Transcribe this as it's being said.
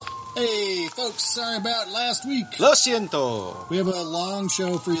folks, sorry about last week. Lo siento. We have a long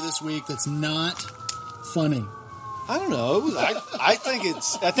show for you this week that's not funny. I don't know. I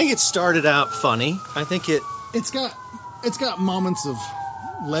think it started out funny. I think it's got moments of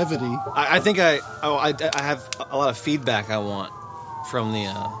levity. I think I have a lot of feedback I want from the.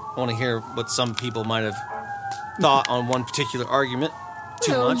 I want to hear what some people might have thought on one particular argument.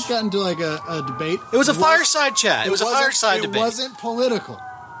 Too much. We got into like a debate. It was a fireside chat. It was a fireside debate. It wasn't political.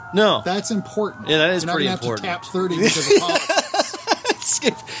 No, that's important. Yeah, that is You're pretty not gonna important. Have to tap 30 because of politics.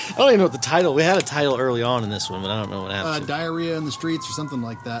 I don't even know what the title. We had a title early on in this one, but I don't know what happened. Diarrhea in the streets or something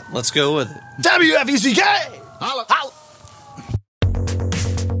like that. Let's go with it. WFUCK. Holla. Holla.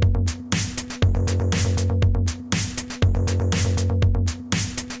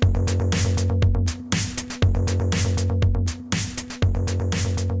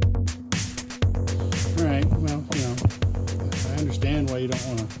 Why you don't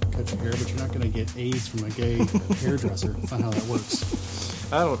want to cut your hair, but you're not going to get AIDS from a gay hairdresser. That's not how that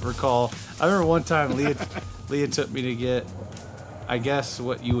works. I don't recall. I remember one time Leah took me to get, I guess,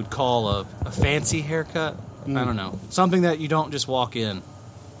 what you would call a fancy haircut. I don't know. Something that you don't just walk in.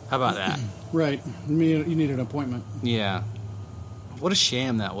 How about that? Right. You need an appointment. Yeah. What a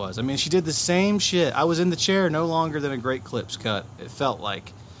sham that was. I mean, she did the same shit. I was in the chair no longer than a Great Clips cut. It felt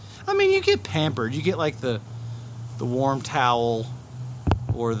like. I mean, you get pampered. You get like the warm towel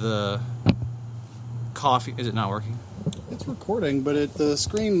or the coffee. Is it not working? It's recording, but the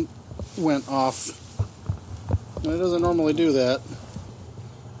screen went off. It doesn't normally do that.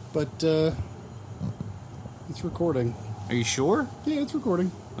 But it's recording. Are you sure? Yeah, it's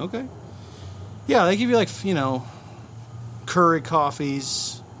recording. Okay. Yeah, they give you like, curry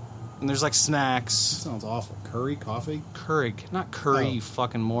coffees. And there's like snacks. That sounds awful. Curry coffee? Keurig, not curry, you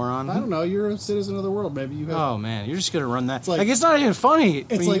fucking moron. I don't know. You're a citizen of the world. Maybe you have. Oh man, you're just gonna run that. It's like it's not even funny.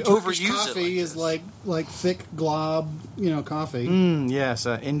 It's like overuse coffee is like thick glob, coffee. Yes,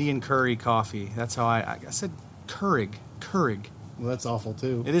 Indian curry coffee. That's how I said Keurig. Well, that's awful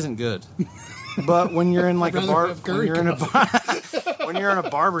too. It isn't good. But when you're in like a bar, when you're in a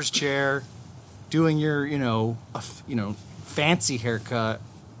barber's chair, doing your fancy haircut.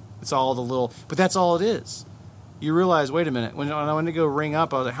 It's all the little, but that's all it is. You realize, wait a minute, when I went to go ring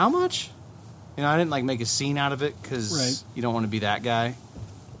up, I was like, how much? I didn't like make a scene out of it because you don't want to be that guy.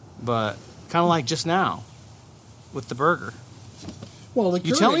 But kind of like just now with the burger. Well,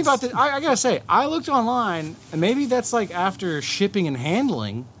 you tell me about the. I gotta say, I looked online, and maybe that's like after shipping and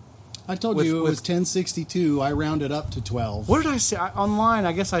handling. I told you it was $10.62. I rounded up to $12. What did I say online?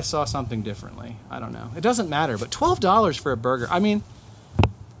 I guess I saw something differently. I don't know. It doesn't matter. But $12 for a burger. I mean.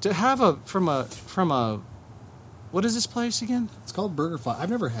 To have from a what is this place again? It's called BurgerFi.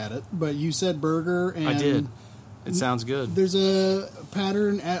 I've never had it, but you said burger, and I did. It sounds good. There's a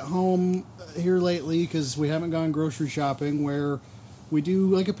pattern at home here lately because we haven't gone grocery shopping where we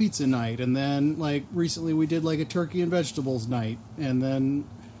do like a pizza night, and then like recently we did like a turkey and vegetables night, and then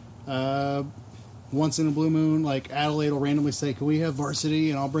once in a blue moon, like Adelaide will randomly say, "Can we have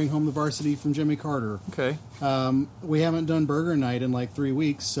varsity?" And I'll bring home the varsity from Jimmy Carter. Okay. We haven't done burger night in like 3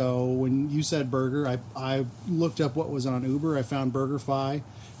 weeks, so when you said burger, I looked up what was on Uber. I found BurgerFi.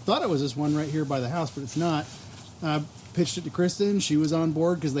 Thought it was this one right here by the house, but it's not. Pitched it to Kristen. She was on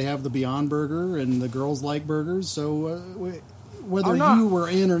board because they have the Beyond Burger, and the girls like burgers. So whether you were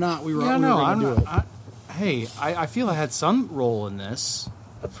in or not, we were going to do it. I feel I had some role in this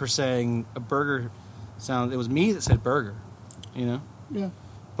for saying a burger sound. It was me that said burger, Yeah.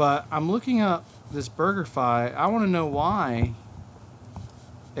 But I'm looking up this BurgerFi. I want to know why.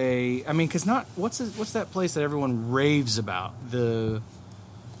 Because what's that place that everyone raves about? The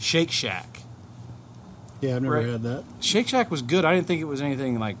Shake Shack. Yeah, I've never had that. Shake Shack was good. I didn't think it was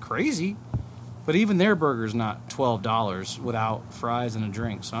anything like crazy, but even their burger's not $12 without fries and a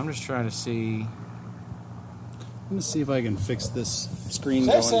drink. So I'm just trying to see. I'm going to see if I can fix this screen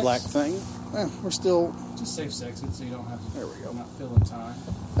going black thing. We're still... Just safe sex it so you don't have to... There we go. Not filling time.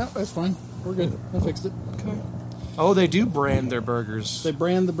 No, that's fine. We're good. I fixed it. Okay. Oh, they do brand their burgers. They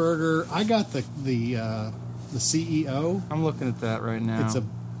brand the burger. I got the CEO. I'm looking at that right now. It's a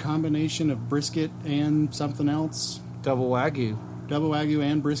combination of brisket and something else. Double Wagyu. Double Wagyu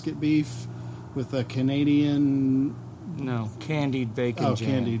and brisket beef with a Canadian... No, candied bacon jam.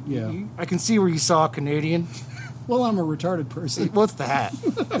 Candied, yeah. I can see where you saw Canadian. Well, I'm a retarded person. What's the hat?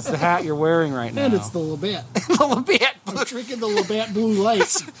 It's the hat you're wearing right now. And it's the Labatt. The Labatt. I'm drinking the Labatt Blue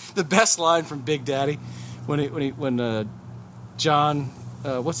Lights. The best line from Big Daddy when John,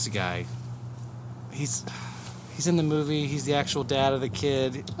 what's the guy? He's in the movie. He's the actual dad of the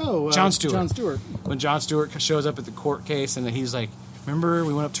kid. Oh, Jon Stewart. Jon Stewart. When Jon Stewart shows up at the court case and he's like, remember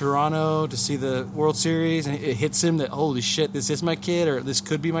we went up to Toronto to see the World Series, and it hits him that, holy shit, this is my kid, or this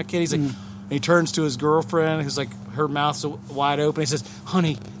could be my kid. He's like, and he turns to his girlfriend, who's like, her mouth's wide open. He says,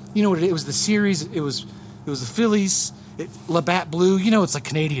 honey, you know what it was the series, it was the Phillies, Labatt Blue, you know, it's like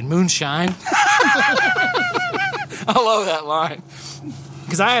Canadian moonshine. I love that line.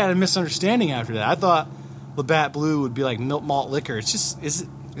 Because I had a misunderstanding after that. I thought Labatt Blue would be like milk malt liquor. It's just,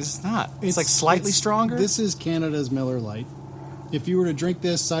 it's not. It's like slightly stronger. This is Canada's Miller Lite. If you were to drink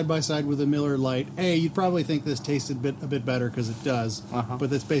this side by side with a Miller Lite, you'd probably think this tasted a bit better because it does. Uh-huh. But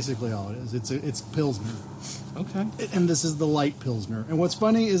that's basically all it is. It's Pilsner. Okay. And this is the light Pilsner. And what's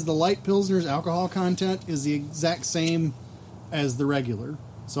funny is the light Pilsner's alcohol content is the exact same as the regular.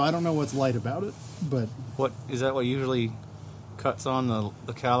 So I don't know what's light about it, but... What is that what usually cuts on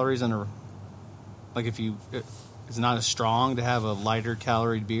the calories in a... Like if you... It's not as strong to have a lighter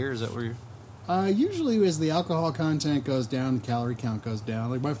caloried beer? Is that where you're... Usually as the alcohol content goes down, the calorie count goes down.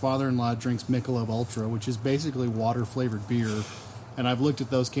 Like my father-in-law drinks Michelob Ultra, which is basically water-flavored beer. And I've looked at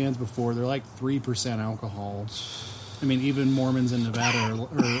those cans before. They're like 3% alcohol. I mean, even Mormons in Nevada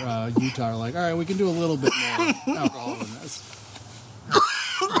or Utah are like, all right, we can do a little bit more alcohol than this.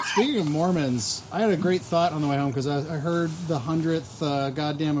 Speaking of Mormons, I had a great thought on the way home because I heard the 100th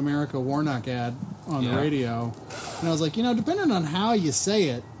Goddamn America Warnock ad on the radio. And I was like, depending on how you say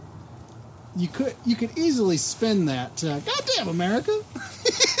it, you could easily spin that to, Goddamn America.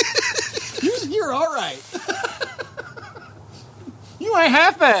 You're all right. You ain't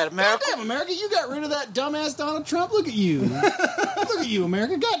half bad, America. Goddamn, America, you got rid of that dumbass Donald Trump. Look at you. Look at you,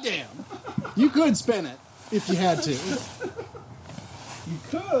 America. Goddamn. You could spin it if you had to. You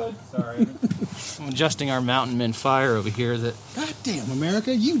could. Sorry. I'm adjusting our Mountain Men fire over here. That Goddamn,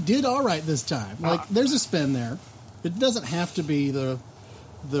 America, you did all right this time. Like, there's a spin there. It doesn't have to be the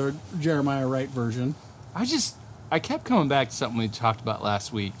Jeremiah Wright version. I kept coming back to something we talked about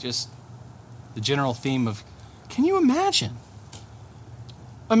last week. Just the general theme of, can you imagine?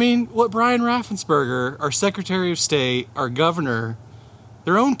 I mean, what Brian Raffensperger, our Secretary of State, our governor,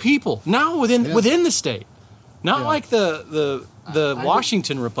 their own people, now within the state, not like the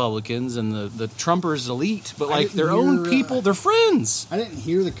Washington Republicans and the Trumpers elite, but like their own people, their friends. I didn't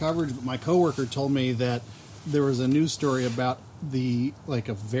hear the coverage, but my coworker told me that there was a news story about a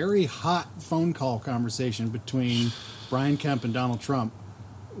very hot phone call conversation between Brian Kemp and Donald Trump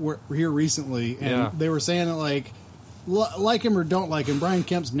here recently, and they were saying that like him or don't like him, Brian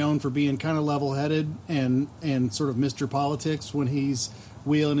Kemp's known for being kind of level-headed and sort of Mr. Politics when he's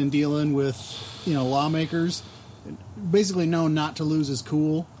wheeling and dealing with lawmakers. Basically known not to lose his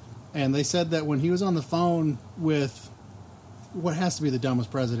cool. And they said that when he was on the phone with what has to be the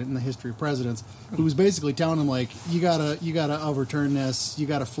dumbest president in the history of presidents, who was basically telling him like, you gotta overturn this, you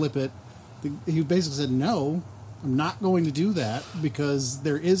gotta flip it. He basically said, no, I'm not going to do that because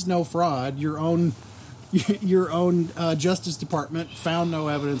there is no fraud. Your own Justice Department found no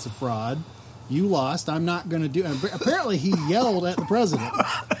evidence of fraud. You lost. I'm not going to do it. And apparently he yelled at the president.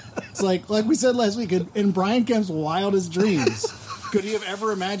 It's like we said last week, in Brian Kemp's wildest dreams, could he have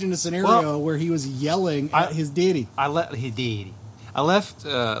ever imagined a scenario where he was yelling at his deity? I left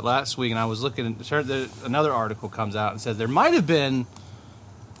last week and I was looking, another article comes out and says there might have been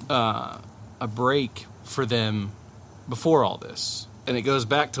a break for them before all this. And it goes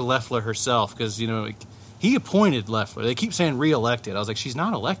back to Loeffler herself because, he appointed Loeffler. They keep saying re-elected. I was like, she's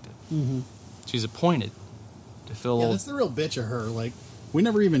not elected. Mm-hmm. She's appointed to fill. Yeah, that's the real bitch of her. Like, we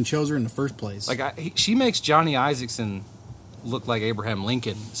never even chose her in the first place. Like, she makes Johnny Isakson look like Abraham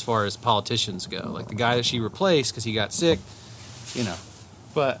Lincoln as far as politicians go. Like the guy that she replaced because he got sick,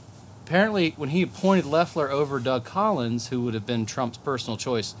 But apparently, when he appointed Loeffler over Doug Collins, who would have been Trump's personal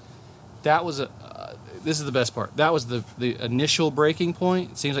choice, that was this is the best part. That was the initial breaking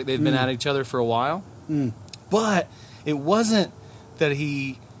point. It seems like they'd been at each other for a while. But it wasn't that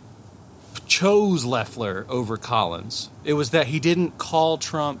he chose Loeffler over Collins. It was that he didn't call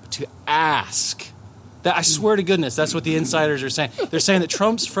Trump to ask. That I swear to goodness, that's what the insiders are saying. They're saying that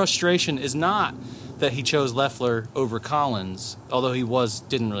Trump's frustration is not that he chose Loeffler over Collins, although he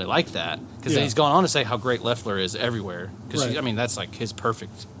didn't really like that, because he's gone on to say how great Loeffler is everywhere. Because that's like his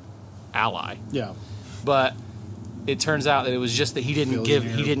perfect ally. Yeah. But it turns out that it was just that he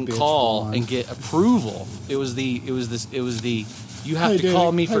didn't call and get approval. It was the you have to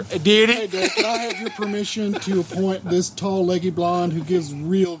call me for did it? Hey, Dad, can I have your permission to appoint this tall, leggy blonde who gives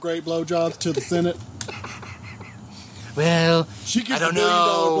real great blowjobs to the Senate? Well, she gets $1 $1 billion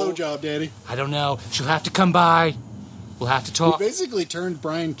blowjob, Daddy. I don't know. She'll have to come by. We'll have to talk. We basically turned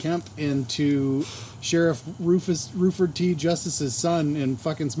Brian Kemp into Sheriff Ruford T. Justice's son in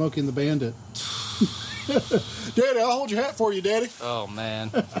fucking Smokey and the Bandit. Daddy, I'll hold your hat for you, Daddy. Oh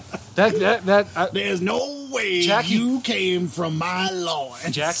man, There's no way you came from my lawn.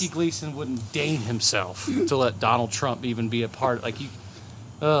 Jackie Gleason wouldn't deign himself to let Donald Trump even be a part. Like you,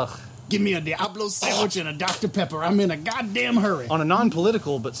 Give me a Diablo sandwich and a Dr. Pepper. I'm in a goddamn hurry. On a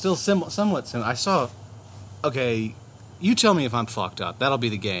non-political but still somewhat similar, I saw. Okay, you tell me if I'm fucked up. That'll be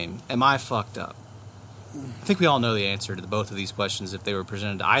the game. Am I fucked up? I think we all know the answer to both of these questions if they were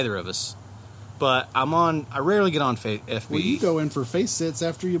presented to either of us. But I rarely get on FB. Well, you go in for face sits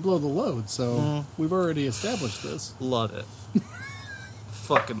after you blow the load, so we've already established this. Love it.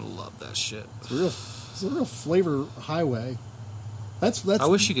 Fucking love that shit. It's a real flavor highway. That's. I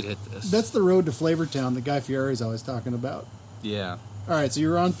wish you could hit this. That's the road to Flavortown that Guy Fieri's always talking about. Yeah. All right, so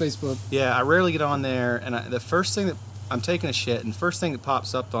you're on Facebook. Yeah, I rarely get on there, and the first thing that I'm taking a shit, and the first thing that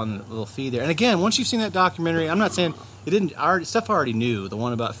pops up on the little feed there, and again, once you've seen that documentary, I'm not saying it didn't. Stuff I already knew. The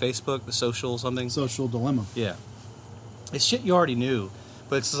one about Facebook, the social something, social dilemma. Yeah, it's shit you already knew,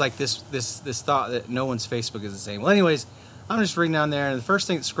 but it's like this thought that no one's Facebook is the same. Well, anyways, I'm just reading down there, and the first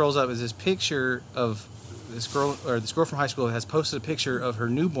thing that scrolls up is this picture of this girl from high school has posted a picture of her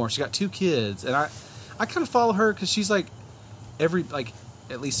newborn. She's got 2 kids, and I kind of follow her because she's like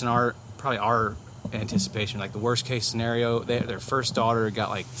at least in our anticipation, like the worst case scenario, their first daughter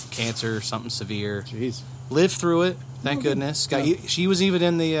got like cancer or something severe. Jeez. Lived through it, thank goodness. She was even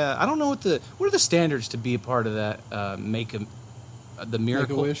in the I don't know what are the standards to be a part of that Make-A-Wish.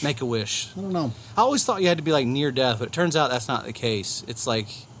 I don't know. I always thought you had to be like near death, but it turns out that's not the case. It's like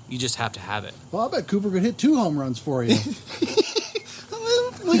you just have to have it. Well, I bet Cooper could hit 2 home runs for you.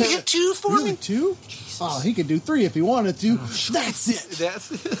 Will you hit 2 for really, me? 2? Jesus. Oh, he could do 3 if he wanted to. That's it.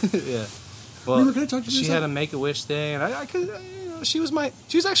 Yeah. Well, Remember, can I talk to you? She had a Make-A-Wish thing, and I could. She was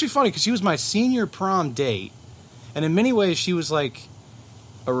actually funny because she was my senior prom date, and in many ways she was like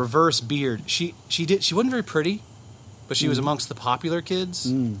a reverse Beard. She wasn't very pretty, but she was amongst the popular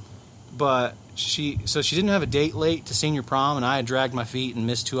kids. But she didn't have a date late to senior prom, and I had dragged my feet and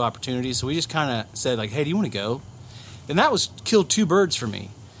missed 2 opportunities. So we just kind of said like, "Hey, do you want to go?" And that killed 2 birds for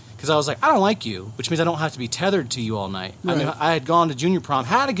me. Because I was like, I don't like you, which means I don't have to be tethered to you all night. Right. I mean, I had gone to junior prom,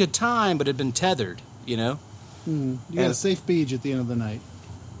 had a good time, but had been tethered, you know? You had a safe beach at the end of the night.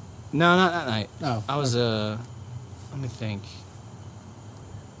 No, not that night. Oh. I was, let me think.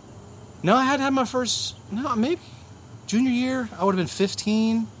 No, I had my first, maybe junior year. I would have been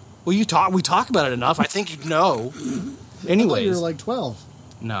 15. Well, we talk about it enough. I think you'd know. Anyways. I thought you were like 12.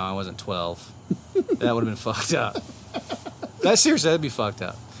 No, I wasn't 12. That would have been fucked up. Seriously, that'd be fucked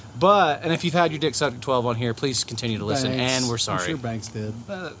up. But, and if you've had your dick sucked at 12 on here, please continue to listen, Banks. and we're sorry. I'm sure Banks did.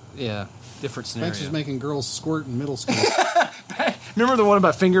 Yeah, different scenario. Banks was making girls squirt in middle school. Remember the one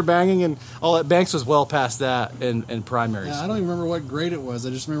about finger banging and all that? Banks was well past that in primary school. I don't even remember what grade it was. I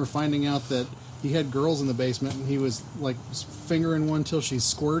just remember finding out that he had girls in the basement, and he was like fingering one till she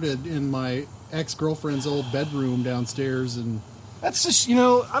squirted in my ex-girlfriend's old bedroom downstairs. And that's just,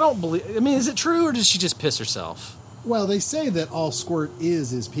 I don't believe. I mean, is it true, or did she just piss herself? Well, they say that all squirt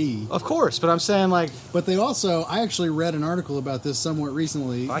is pee. Of course, but I'm saying like... But they also... I actually read an article about this somewhat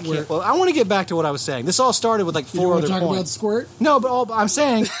recently. I want to get back to what I was saying. This all started with like 4 other points. You want to talk about squirt? No, but I'm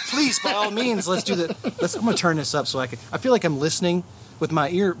saying, please, by all means, let's do that. I'm going to turn this up so I feel like I'm listening with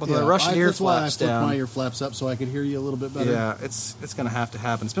my Russian ear flaps down. I flipped my ear flaps up so I could hear you a little bit better. Yeah, it's going to have to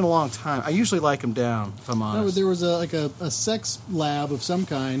happen. It's been a long time. I usually like them down, if I'm honest. No, there was a sex lab of some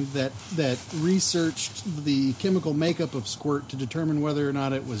kind that researched the chemical makeup of squirt to determine whether or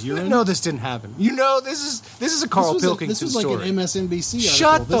not it was urine. No, this didn't happen. This is a Carl Pilkington story. This was like an MSNBC article.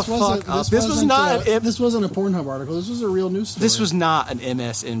 Shut the fuck up. This wasn't a Pornhub article. This was a real news story. This was not an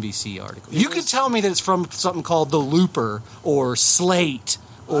MSNBC article. You could tell me that it's from something called The Looper or Slate.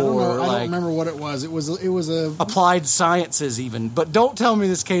 I don't remember what it was. It was a Applied Sciences even, but don't tell me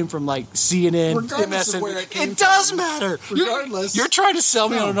this came from like CNN. Regardless of where it came from. It does matter. Regardless, you're trying to sell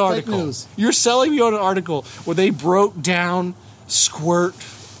me on an article. Fake news. You're selling me on an article where they broke down squirt.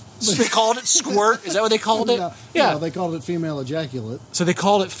 They called it squirt. Is that what they called it? Yeah, they called it female ejaculate. So they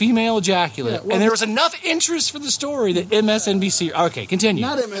called it female ejaculate, and there was enough interest for the story that MSNBC. Okay, continue.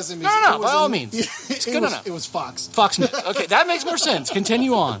 Not MSNBC. No, by all means. It's good enough. It was Fox. Fox News. Okay, that makes more sense.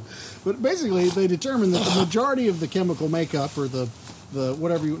 Continue on. But basically, they determined that the majority of the chemical makeup, or the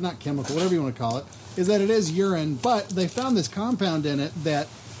whatever you want to call it, is that it is urine. But they found this compound in it that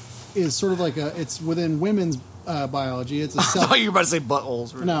is sort of like it's within women's biology. It's a I thought you were about to say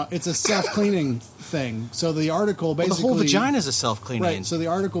buttholes. No, it's a self-cleaning thing. So the article basically... the whole vagina is a self-cleaning. Right, so the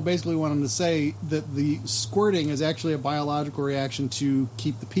article basically wanted to say that the squirting is actually a biological reaction to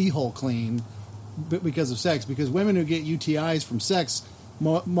keep the pee hole clean because of sex. Because women who get UTIs from sex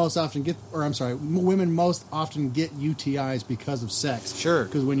most often get, or I'm sorry, women most often get UTIs because of sex. Sure.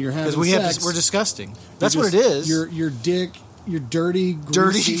 Because when you're having sex, we're disgusting. That's what it is. Your dick, your dirty,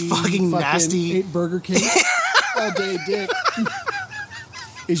 greasy, fucking nasty, ate Burger King all day dick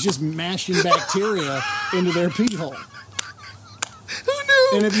is just mashing bacteria into their pee hole. Who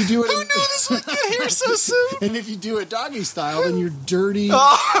knew? And if you do it, who knew this would get here so soon? And if you do it doggy style, then your dirty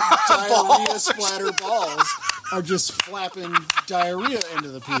diarrhea splatter balls are just flapping diarrhea into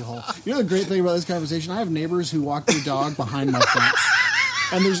the pee hole. You know the great thing about this conversation? I have neighbors who walk their dog behind my fence.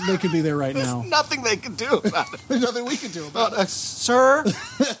 And they could be there right now. There's nothing they can do about it. There's nothing we can do about it. Sir,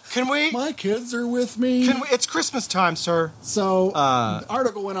 can we? My kids are with me. It's Christmas time, sir. So the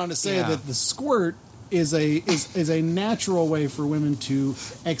article went on to say that the squirt is a natural way for women to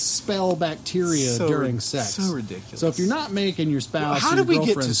expel bacteria during sex. So ridiculous. So if you're not making your spouse, how or did we your get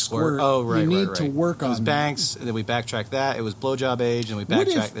to girlfriend squirt? Oh, right, you need right. to work on. It was Banks, and then we backtracked that. It was blowjob age, and we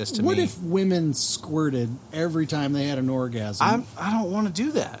backtracked this to me. What if women squirted every time they had an orgasm? I don't want to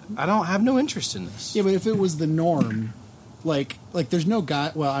do that. I have no interest in this. Yeah, but if it was the norm. Like there's no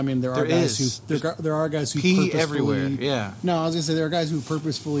guy. Well, I mean, there are guys who pee everywhere. Yeah. No, I was gonna say there are guys who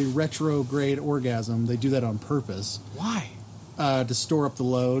purposefully retrograde orgasm. They do that on purpose. Why? To store up the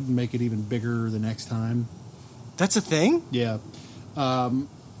load and make it even bigger the next time. That's a thing. Yeah.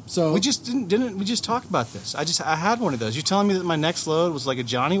 So we just didn't we just talked about this. I had one of those. You're telling me that my next load was like a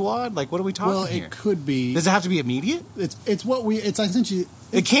Johnny Wad? Like, what are we talking here? Well, it could be. Does it have to be immediate? It's essentially.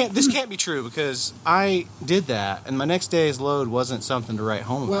 This can't be true because I did that and my next day's load wasn't something to write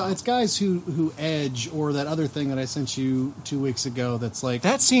home about. Well, it's guys who edge, or that other thing that I sent you 2 weeks ago. That's like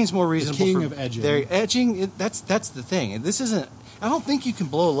that seems more reasonable. The king of edging. They're edging. That's the thing. This isn't. I don't think you can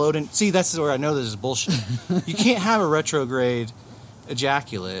blow a load in. See, that's where I know this is bullshit. You can't have a retrograde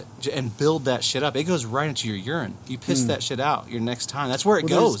ejaculate and build that shit up. It goes right into your urine. You piss that shit out your next time. That's where it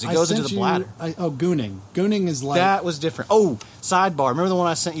goes. It goes into the bladder. Gooning. Gooning is like... That was different. Oh, sidebar. Remember the one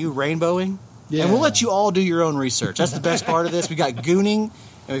I sent you, rainbowing? Yeah. And we'll let you all do your own research. That's the best part of this. We got gooning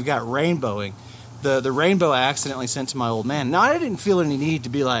and we've got rainbowing. The rainbow I accidentally sent to my old man. Now, I didn't feel any need to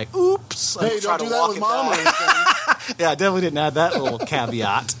be like, oops. Hey, don't do that with mom or anything. Yeah, I definitely didn't add that little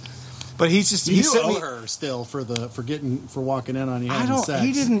caveat. But he owe her still for walking in on you having sex.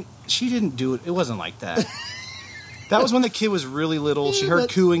 She didn't do it. It wasn't like that. That was when the kid was really little. She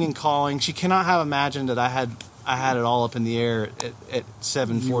heard cooing and calling. She cannot have imagined that I had it all up in the air at 7:45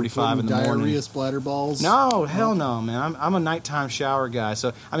 in the morning. Diarrhea splatter balls? No, hell no, man. I'm a nighttime shower guy.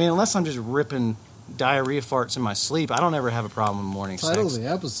 So I mean, unless I'm just ripping diarrhea farts in my sleep, I don't ever have a problem in morning sex. Title of the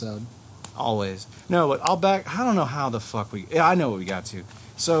episode. Always. No, but I don't know how the fuck I know what we got to.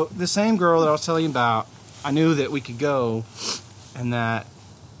 So the same girl that I was telling you about, I knew that we could go and that,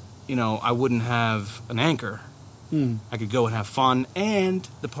 I wouldn't have an anchor. I could go and have fun. And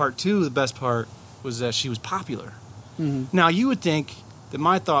the best part, was that she was popular. Now, you would think that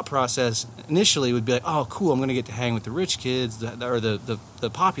my thought process initially would be like, oh, cool, I'm going to get to hang with the rich kids or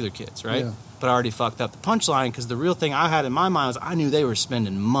the popular kids, right? Yeah. But I already fucked up the punchline because the real thing I had in my mind was I knew they were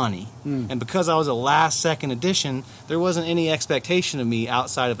spending money. And because I was a last-second addition, there wasn't any expectation of me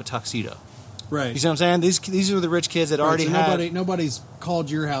outside of a tuxedo. Right. You see what I'm saying? These are the rich kids that already had... Nobody's called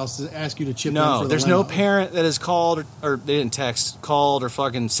your house to ask you to chip in for No, the there's limo. no parent that has called or they didn't text, called or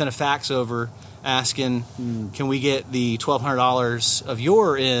fucking sent a fax over asking, can we get the $1,200 of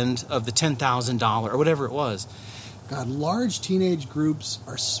your end of the $10,000 or whatever it was. God, large teenage groups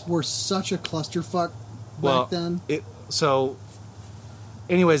were such a clusterfuck back then. So,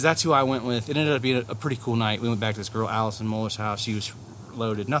 anyways, that's who I went with. It ended up being a pretty cool night. We went back to this girl, Allison Muller's house. She was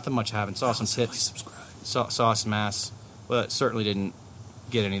loaded. Nothing much happened. Saw some tits. Saw some ass. But certainly didn't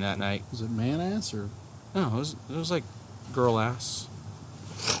get any that night. Was it man ass or? No, it was like girl ass.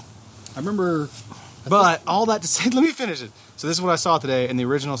 I remember... But all that to say, let me finish it. So this is what I saw today, and the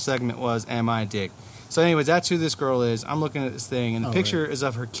original segment was, am I a dick? So anyways, that's who this girl is. I'm looking at this thing, and the picture is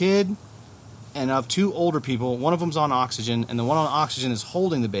of her kid and of two older people. One of them's on oxygen, and the one on oxygen is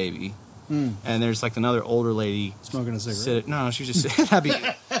holding the baby. And there's like another older lady. Smoking a cigarette? No, she was just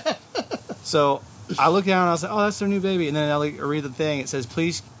sitting. So I look down, and I was like, oh, that's their new baby. And then I read the thing. It says,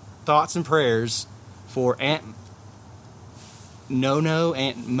 please, thoughts and prayers for Aunt Nono,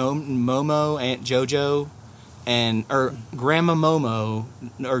 Aunt Momo, Aunt Jojo, or Grandma Momo,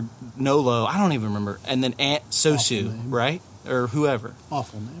 or Nolo, I don't even remember, and then Aunt Sosu, right? Or whoever.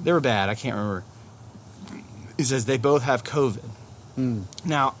 Awful name. They were bad, I can't remember. He says they both have COVID.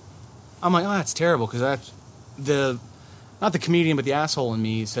 Now, I'm like, oh, that's terrible, because that's not the comedian, but the asshole in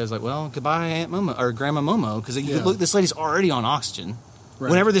me says like, well, goodbye Aunt Momo, or Grandma Momo, because look, this lady's already on oxygen.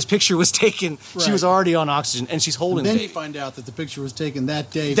 Whenever this picture was taken, she was already on oxygen, and she's holding. And then the you find out that the picture was taken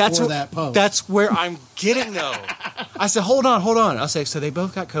that day that post. That's where I'm getting though. I said, hold on. I say, so they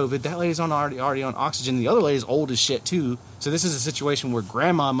both got COVID. That lady's already on oxygen. The other lady's old as shit too. So this is a situation where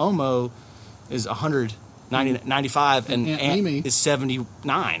Grandma Momo is 95, and Aunt Mimi is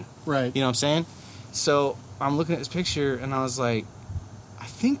 79. Right. You know what I'm saying? So I'm looking at this picture, and I was like, I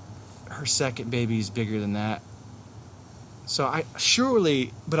think her second baby is bigger than that. So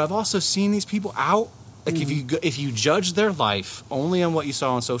but I've also seen these people out. Like if you judge their life only on what you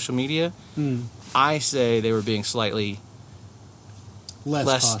saw on social media, I say they were being slightly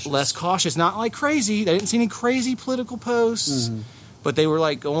less cautious. Not like crazy. They didn't see any crazy political posts, but they were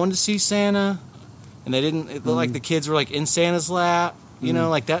like going to see Santa, and they didn't. It looked like the kids were like in Santa's lap. You know,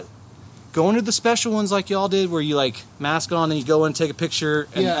 like that. Going to the special ones like y'all did, where you like mask on and you go in and take a picture.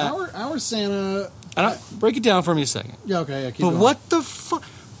 And, our Santa. Break it down for me a second. Yeah, okay. Keep but going. What the fuck?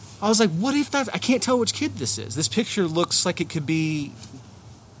 I was like, what if that? I can't tell which kid this is. This picture looks like it could be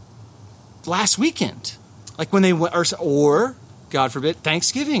last weekend, like when they went, or God forbid,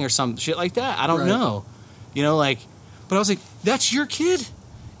 Thanksgiving or some shit like that. I don't know. You know, like, but I was like, that's your kid.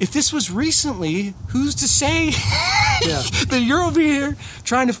 If this was recently, who's to say that you're over here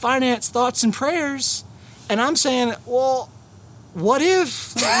trying to finance thoughts and prayers, and I'm saying, well, what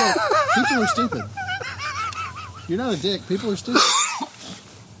if? Look, people are stupid. You're not a dick. People are stupid.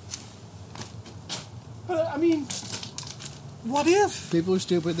 But, I mean, what if? People are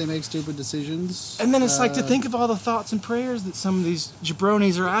stupid. They make stupid decisions. And then it's like to think of all the thoughts and prayers that some of these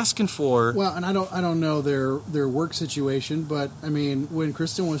jabronis are asking for. Well, and I don't know their work situation, but I mean, when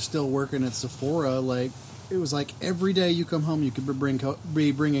Kristen was still working at Sephora, like it was like every day you come home, you could be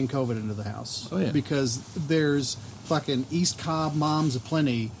bringing COVID into the house. Oh yeah, because there's fucking East Cobb moms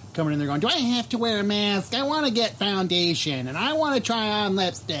aplenty coming in there going, do I have to wear a mask? I want to get foundation, and I want to try on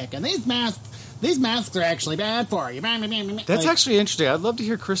lipstick, and these masks are actually bad for you. That's actually interesting. I'd love to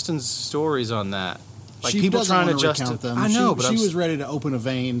hear Kristen's stories on that. Like she people trying to recount them. I know, but she was ready to open a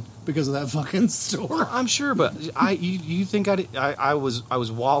vein because of that fucking store. I'm sure, but you think I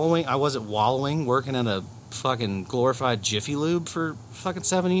was wallowing? I wasn't wallowing working at a fucking glorified Jiffy Lube for fucking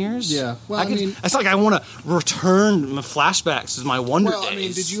 7 years. Yeah, well, I mean, it's like I want to return my flashbacks to my Wonder days. I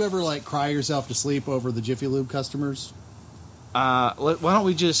mean, did you ever like cry yourself to sleep over the Jiffy Lube customers? Why don't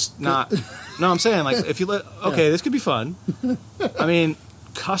we just not? No, I'm saying like if you let. Okay, this could be fun. I mean,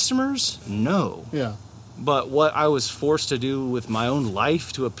 customers, no. Yeah. But what I was forced to do with my own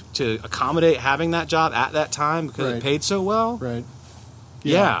life to accommodate having that job at that time because it paid so well. Right.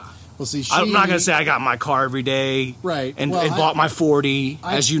 Yeah. Well, see, I'm not going to say I got my car every day, right? And bought my 40,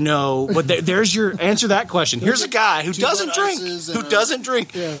 as you know. But there's your answer to that question. Here's a guy who doesn't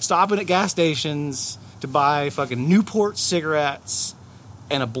drink, stopping at gas stations to buy fucking Newport cigarettes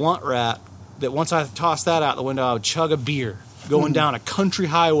and a blunt wrap. That once I tossed that out the window, I would chug a beer going down a country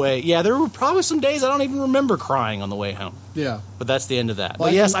highway. Yeah, there were probably some days I don't even remember crying on the way home. Yeah, but that's the end of that. Well,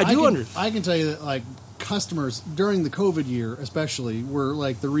 but yes, I do understand. I can tell you that like customers during the COVID year, especially, were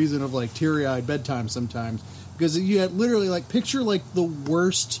like the reason of like teary-eyed bedtime sometimes because you had literally like picture like the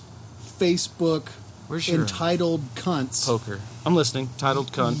worst Facebook entitled cunts. Poker. I'm listening.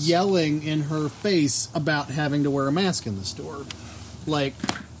 Titled cunts yelling in her face about having to wear a mask in the store, like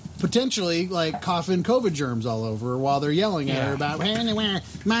potentially like coughing COVID germs all over while they're yelling at her about having to wear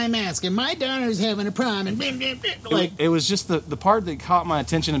my mask and my daughter's having a problem. And like it was just the part that caught my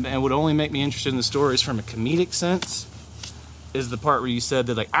attention and would only make me interested in the stories from a comedic sense is the part where you said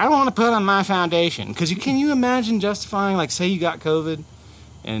that like I want to put on my foundation because can you imagine justifying like say you got COVID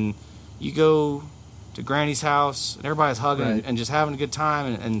and you go to Granny's house and everybody's hugging and just having a good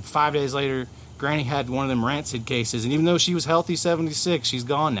time and 5 days later Granny had one of them rancid cases, and even though she was healthy, 76, she's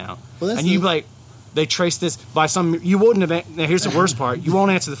gone now. Well, and you'd be like, they traced this by some. You wouldn't have. Now, here's the worst part: you won't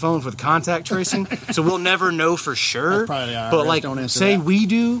answer the phone for the contact tracing, so we'll never know for sure. That's probably IRS. But like, don't say that. We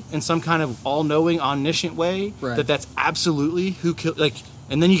do in some kind of all-knowing, omniscient way that's absolutely who killed. Like,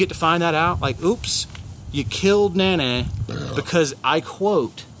 and then you get to find that out. Like, oops, you killed Nana because I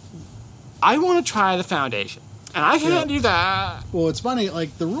quote, I want to try the foundation. And I can't do that. Well, it's funny.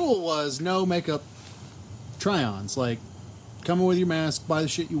 Like the rule was no makeup try-ons. Like, come in with your mask, buy the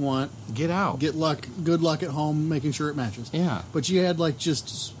shit you want, get out, good luck at home, making sure it matches. Yeah. But you had like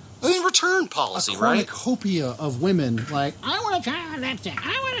just return policy, a cornucopia of women. Like, I want to try that thing.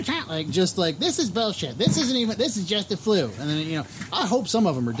 I want to try. Like, just like this is bullshit. This isn't even. This is just the flu. And then I hope some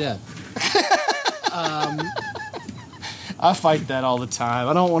of them are dead. I fight that all the time.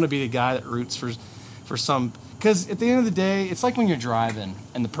 I don't want to be the guy that roots for some. Because at the end of the day, it's like when you're driving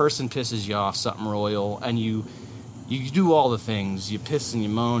and the person pisses you off something royal and you you do all the things. You piss and you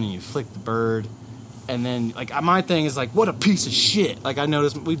moan and you flick the bird. And then, like, my thing is, like, what a piece of shit. Like, I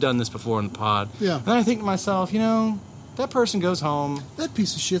noticed, we've done this before in the pod. Yeah. And I think to myself, that person goes home. That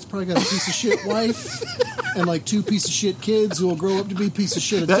piece of shit's probably got a piece of shit wife and, like, 2 piece of shit kids who will grow up to be piece of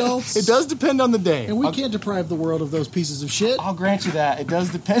shit adults. It does depend on the day. And we can't deprive the world of those pieces of shit. I'll grant you that. It does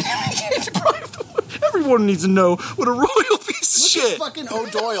depend. Everyone needs to know what a royal piece of shit. Look at fucking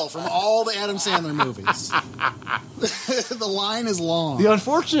O'Doyle from all the Adam Sandler movies. The line is long. The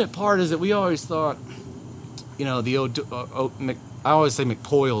unfortunate part is that we always thought, I always say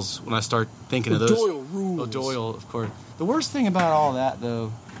McPoyles when I start thinking of those. O'Doyle rules. O'Doyle, of course. The worst thing about all that,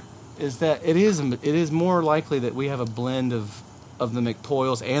 though, is that it is more likely that we have a blend of the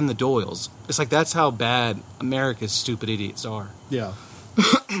McPoyles and the Doyles. It's like that's how bad America's stupid idiots are. Yeah.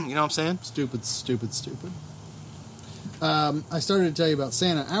 You know what I'm saying? Stupid. I started to tell you about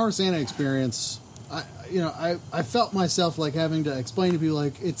Santa. Our Santa experience, I felt myself like having to explain to people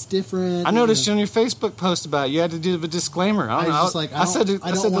like it's different. I noticed on your Facebook post about it, you had to do a disclaimer. I said to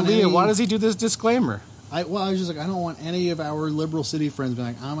Leah, why does he do this disclaimer? I was just like, I don't want any of our liberal city friends being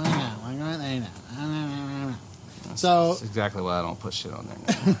like, oh my God, so that's exactly why I don't put shit on there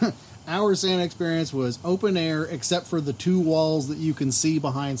now. Our Santa experience was open air, except for the 2 walls that you can see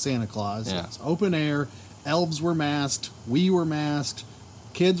behind Santa Claus. Yeah. It's open air. Elves were masked. We were masked.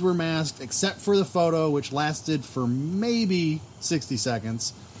 Kids were masked, except for the photo, which lasted for maybe 60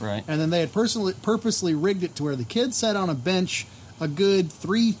 seconds. Right. And then they had purposely rigged it to where the kids sat on a bench a good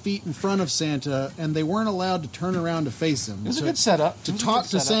 3 feet in front of Santa, and they weren't allowed to turn around to face him. It was a good setup. To talk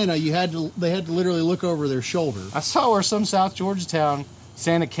to Santa, they had to literally look over their shoulder. I saw where some South Georgia town,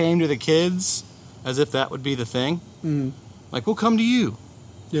 Santa came to the kids as if that would be the thing. Mm-hmm. Like, we'll come to you.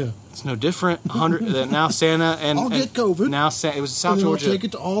 Yeah. It's no different. Now Santa and... I'll get COVID. Now it was South Georgia. I'll take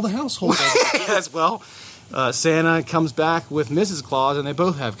it to all the households. As well. Santa comes back with Mrs. Claus, and they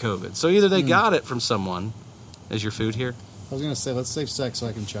both have COVID. So either they got it from someone. Is your food here? I was going to say, let's save sex so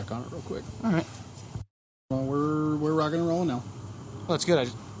I can check on it real quick. All right. Well, we're rocking and rolling now. Well, that's good. I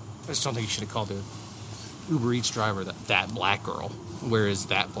just don't think you should have called the Uber Eats driver that black girl. Where is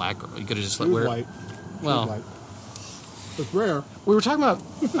that black girl? You could have just let where. White. Well, white. It's rare. We were talking about.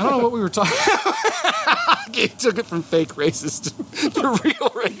 I don't know what we were talking. You took it from fake racist to real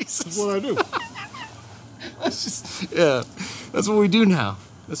racist. That's what I do. That's what we do now.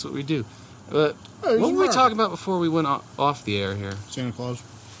 That's what we do. But hey, what were we talking about before we went off the air here? Santa Claus.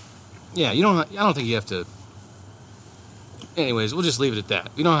 Yeah, you don't. I don't think you have to. Anyways, we'll just leave it at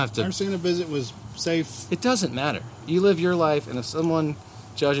that. You don't have to. Our Santa visit was safe. It doesn't matter. You live your life, and if someone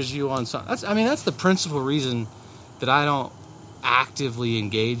judges you on something, that's the principal reason that I don't actively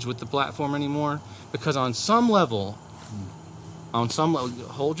engage with the platform anymore. Because on some level,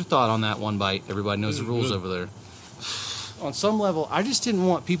 hold your thought on that one bite. Everybody knows the rules over there. On some level, I just didn't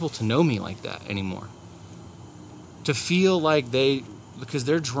want people to know me like that anymore. To feel like because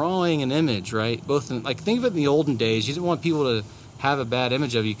they're drawing an image, right? Think of it in the olden days. You didn't want people to have a bad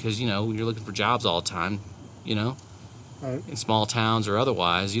image of you because, you're looking for jobs all the time, Right. In small towns or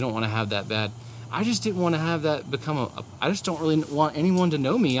otherwise. You don't want to have that bad. I just didn't want to have that become I just don't really want anyone to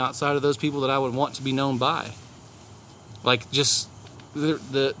know me outside of those people that I would want to be known by. Like, just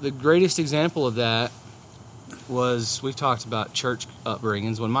the greatest example of that was, we've talked about church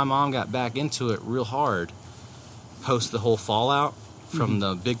upbringings. When my mom got back into it real hard, post the whole fallout from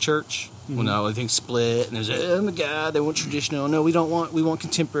the big church, when everything split, and there's oh my God, they want traditional. No, we want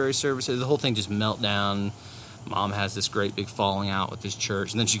contemporary services. The whole thing just melt down. Mom has this great big falling out with this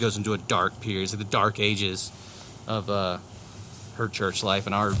church, and then she goes into a dark period. It's like the dark ages of her church life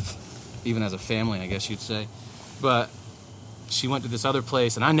and our, even as a family, I guess you'd say. But she went to this other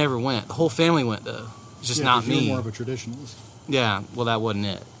place, and I never went. The whole family went, though. It's just not me. You're more of a traditionalist. Yeah, well, that wasn't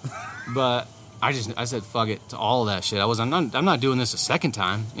it. But I said fuck it to all of that shit. I'm not doing this a second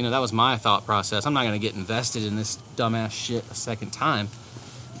time. That was my thought process. I'm not going to get invested in this dumbass shit a second time.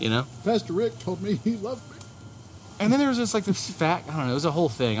 Pastor Rick told me he loved me. And then there was just like this fact, I don't know, it was a whole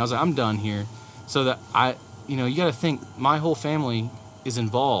thing. I was like, I'm done here. So that you got to think, my whole family is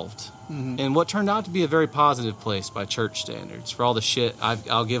involved in what turned out to be a very positive place by church standards. For all the shit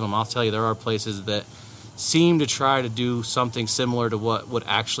I'll give them, I'll tell you, there are places that seem to try to do something similar to what would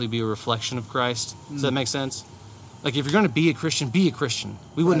actually be a reflection of Christ. Does that make sense? Like, if you're going to be a Christian, be a Christian.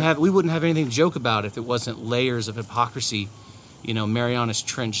 We wouldn't have anything to joke about if it wasn't layers of hypocrisy, Marianas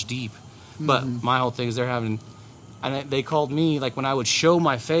Trench deep. But my whole thing is and they called me, like, when I would show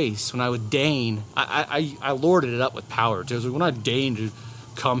my face, when I would deign, I lorded it up with power, too. It was like, when I deigned to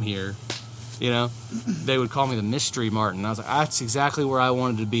come here, they would call me the Mystery Martin. I was like, that's exactly where I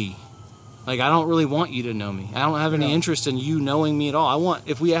wanted to be. Like, I don't really want you to know me. I don't have any interest in you knowing me at all.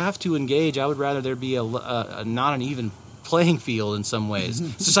 If we have to engage, I would rather there be a not an even playing field in some ways.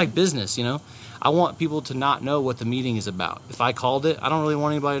 It's just like business, you know? I want people to not know what the meeting is about. If I called it, I don't really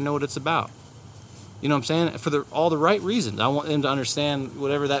want anybody to know what it's about. You know what I'm saying? For all the right reasons. I want them to understand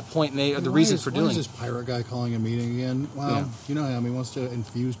whatever that point may, or the reason for doing it. Why is this pirate guy calling a meeting again? Well, you know him. He wants to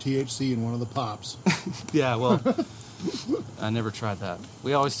infuse THC in one of the pops. Yeah, well, I never tried that.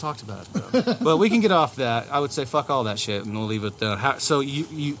 We always talked about it, though. But we can get off that. I would say fuck all that shit, and we'll leave it there. How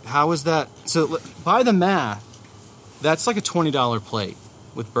is that? So, by the math, that's like a $20 plate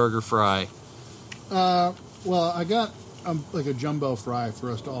with burger, fry. Well, I got like a jumbo fry for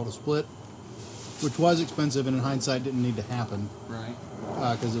us all to split, which was expensive and in hindsight didn't need to happen. Right.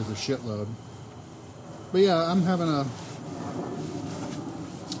 Because there's a shitload. But yeah, I'm having a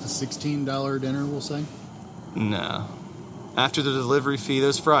 $16 dinner, we'll say. No. After the delivery fee,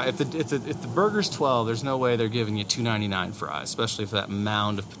 those fries, if the burger's $12, there's no way they're giving you $2.99 fries, especially for that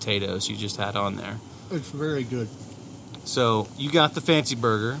mound of potatoes you just had on there. It's very good. So you got the fancy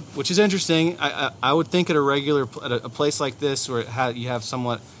burger, which is interesting. I would think at a place like this where you have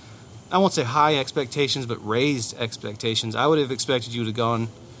somewhat, I won't say high expectations, but raised expectations. I would have expected you to go on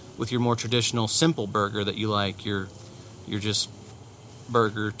with your more traditional simple burger that you like. Your just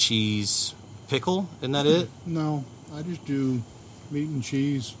burger, cheese, pickle. Isn't that it? No, I just do meat and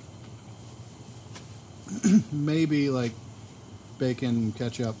cheese. Maybe like bacon,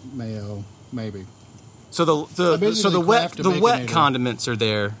 ketchup, mayo, maybe. So the wet condiments are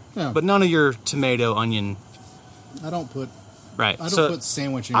there, but none of your tomato, onion. I don't put. Right. I don't put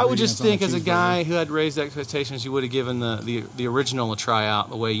sandwich ingredients. I would just think, as a guy who had raised expectations, you would have given the original a try out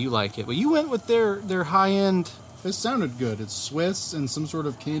the way you like it. But you went with their high end. It sounded good. It's Swiss and some sort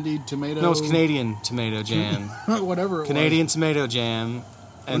of candied tomato. No, it's Canadian tomato jam. Whatever. Canadian tomato jam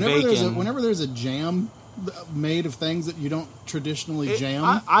and bacon. Whenever there's a jam made of things that you don't traditionally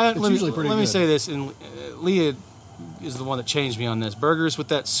jam, it's usually pretty good. Let me say this, and Leah is the one that changed me on this. Burgers with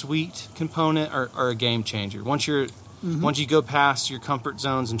that sweet component are a game changer. Once you go past your comfort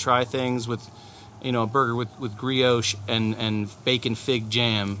zones and try things with, a burger with brioche and bacon fig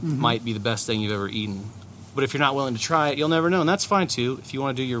jam might be the best thing you've ever eaten. But if you're not willing to try it, you'll never know, and that's fine too. If you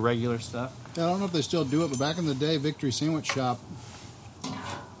want to do your regular stuff. I don't know if they still do it, but back in the day, Victory Sandwich Shop,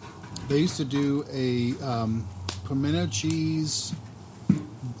 they used to do a pimento cheese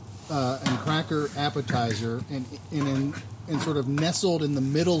and cracker appetizer, and sort of nestled in the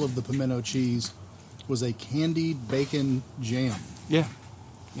middle of the pimento cheese was a candied bacon jam. Yeah.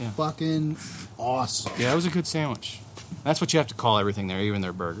 Fucking awesome. Yeah, it was a good sandwich. That's what you have to call everything there, even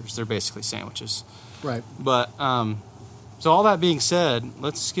their burgers. They're basically sandwiches. Right. But, so all that being said,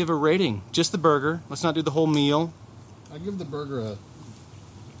 let's give a rating. Just the burger. Let's not do the whole meal. I give the burger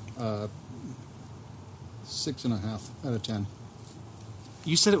a 6.5 out of 10.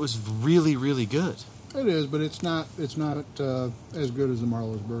 You said it was really, really good. It is, but it's not as good as the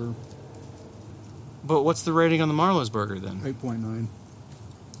Marlowe's burger. But what's the rating on the Marlowe's burger then? 8.9.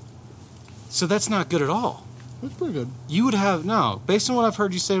 So that's not good at all. It's pretty good. You would have, based on what I've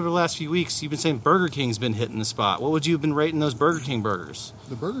heard you say over the last few weeks, you've been saying Burger King's been hitting the spot. What would you have been rating those Burger King burgers?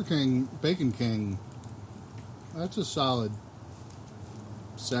 The Burger King Bacon King, that's a solid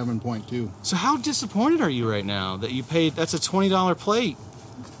 7.2. So how disappointed are you right now that you paid, that's a $20 plate?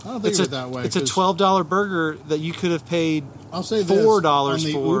 I don't think of it that way. It's a $12 burger that you could have paid I'll say $4 on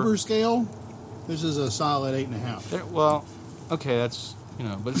the for. Uber scale, this is a solid 8.5. Well, okay, that's...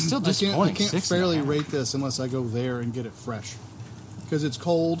 but it's still disappointing. I can't fairly rate this unless I go there and get it fresh. Because it's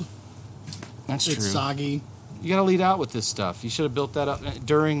cold. That's true. It's soggy. You got to lead out with this stuff. You should have built that up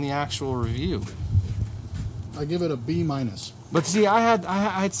during the actual review. I give it a B-. But see, I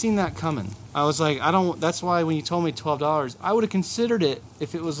had seen that coming. I was like, that's why when you told me $12, I would have considered it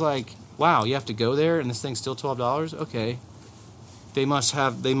if it was like, wow, you have to go there and this thing's still $12? Okay. They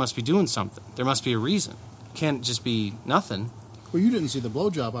must be doing something. There must be a reason. It can't just be nothing. Well, you didn't see the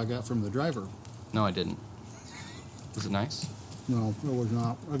blowjob I got from the driver. No, I didn't. Was it nice? No, it was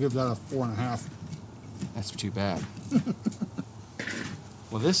not. I give that a 4.5. That's too bad.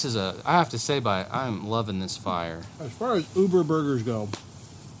 Well, this is I have to say, I'm loving this fire. As far as Uber burgers go,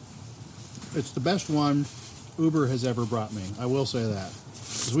 it's the best one Uber has ever brought me. I will say that.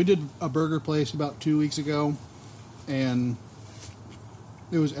 Because we did a burger place about 2 weeks ago, and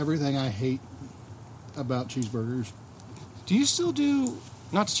it was everything I hate about cheeseburgers. Do you still do,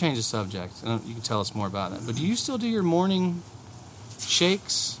 not to change the subject, you can tell us more about that, but do you still do your morning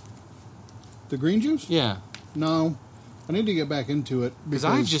shakes? The green juice? Yeah. No. I need to get back into it.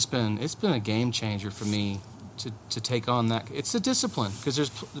 Because it's been a game changer for me to take on that. It's a discipline because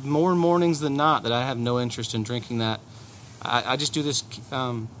there's more mornings than not that I have no interest in drinking that. I just do this.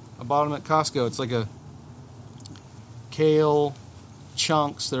 I bought them at Costco. It's like a kale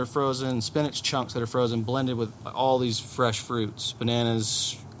chunks that are frozen, spinach chunks that are frozen, blended with all these fresh fruits,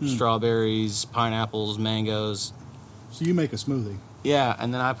 bananas, strawberries, pineapples, mangoes. So you make a smoothie. Yeah,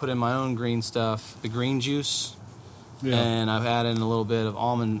 and then I put in my own green stuff, the green juice, and I've added in a little bit of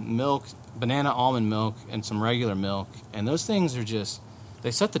almond milk, banana almond milk, and some regular milk. And those things are just,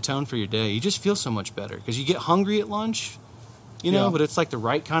 they set the tone for your day. You just feel so much better because you get hungry at lunch, you know, but it's like the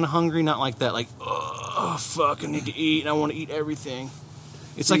right kind of hungry, not like that, like, oh, fuck, I need to eat, and I want to eat everything.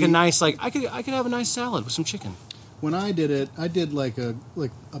 It's like a nice, like, I could have a nice salad with some chicken. When I did it, I did like a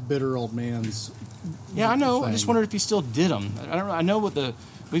bitter old man's. Yeah, I know. Thing. I just wondered if you still did them. I don't know. I know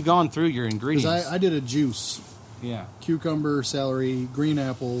we've gone through your ingredients. I did a juice. Yeah. Cucumber, celery, green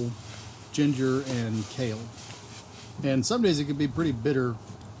apple, ginger, and kale. And some days it could be pretty bitter,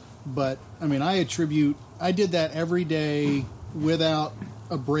 but I mean, I did that every day without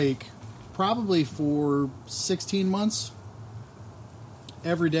a break, probably for 16 months.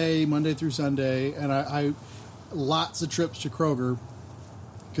 Every day, Monday through Sunday, and I lots of trips to Kroger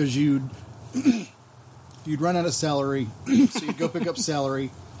because you'd run out of celery, so you'd go pick up celery,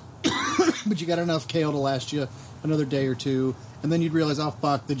 but you got enough kale to last you another day or two, and then you'd realize, oh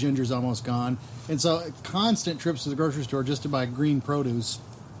fuck, the ginger's almost gone, and so constant trips to the grocery store just to buy green produce,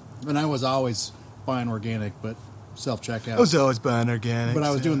 and I was always buying organic, but self-checkout. I was always buying organic. But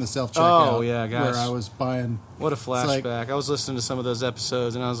I was doing the self-checkout. Oh, yeah, gosh. Where I was buying. What a flashback. I was listening to some of those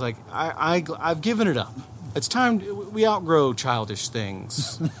episodes, and I was like, I've given it up. It's time, we outgrow childish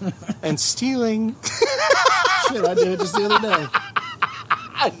things. And stealing. Shit, I did it just the other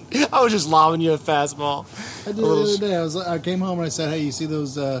day. I was just lobbing you a fastball. I did it the other day. I came home and I said, hey, you see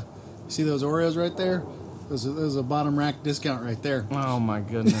those Oreos right there? There's a bottom rack discount right there. Oh, my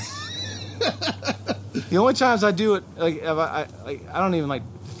goodness. The only times I do it, like, I don't even like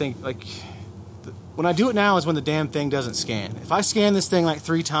think like when I do it now is when the damn thing doesn't scan. If I scan this thing like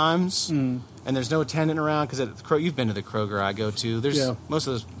 3 times and there's no attendant around, because you've been to the Kroger I go to. There's most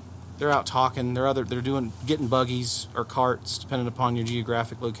of those. They're out talking. They're getting buggies or carts depending upon your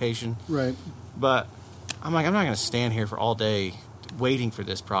geographic location. Right. But I'm like, I'm not going to stand here for all day waiting for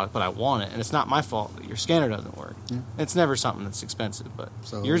this product, but I want it, and it's not my fault that your scanner doesn't work. Yeah. It's never something that's expensive, but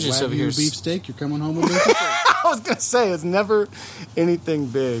so you're just over here. Beefsteak, you're coming home with beefsteak. I was gonna say it's never anything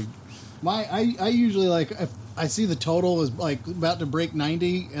big. I usually like if I see the total is like about to break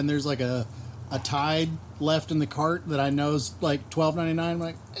 90, and there's like a Tide left in the cart that I know is like $12.99. I'm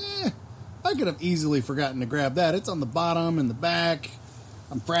like, I could have easily forgotten to grab that. It's on the bottom and the back.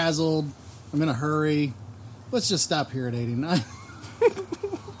 I'm frazzled. I'm in a hurry. Let's just stop here at 89.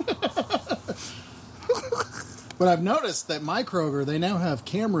 But I've noticed that my Kroger, they now have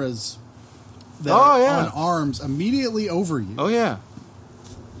cameras that are on arms immediately over you. Oh, yeah.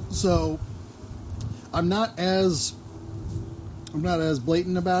 So I'm not as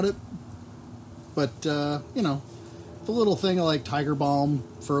blatant about it, but you know, the little thing of like Tiger Balm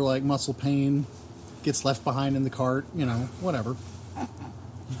for like muscle pain gets left behind in the cart, you know, whatever.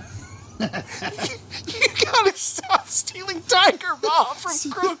 You gotta stop stealing Tiger Balm from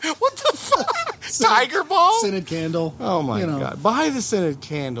Kroger. What the fuck? Tiger Balm? Scented candle. Oh my God. Buy the scented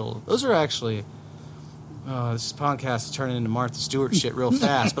candle. Those are actually... Oh, this podcast is turning into Martha Stewart shit real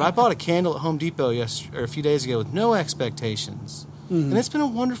fast. But I bought a candle at Home Depot a few days ago with no expectations. And it's been a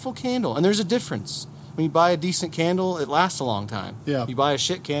wonderful candle. And there's a difference. When you buy a decent candle, it lasts a long time. Yeah. You buy a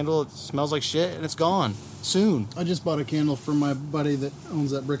shit candle, it smells like shit, and it's gone soon. I just bought a candle from my buddy that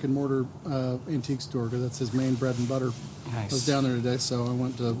owns that brick and mortar antique store, because that's his main bread and butter. Nice. I was down there today, so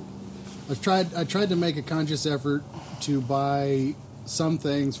I tried to make a conscious effort to buy some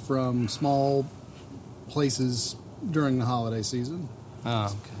things from small places during the holiday season. Oh,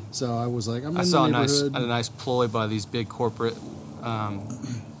 okay. So I was like, I saw a nice ploy by these big corporate...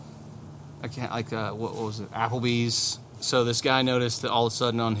 I can't, like, what was it? Applebee's. So this guy noticed that all of a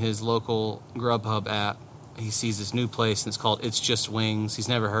sudden on his local Grubhub app, he sees this new place, and it's called It's Just Wings. He's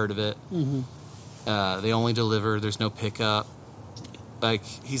never heard of it. Mm-hmm. They only deliver. There's no pickup. Like,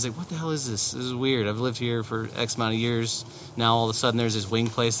 he's like, what the hell is this? This is weird. I've lived here for X amount of years. Now all of a sudden there's this wing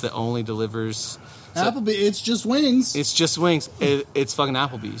place that only delivers... Applebee's, It's Just Wings. It's Just Wings. It's fucking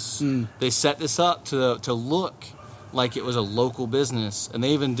Applebee's. They set this up to look... like it was a local business, and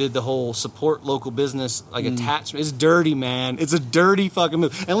they even did the whole support local business like attachment. It's dirty, man. It's a dirty fucking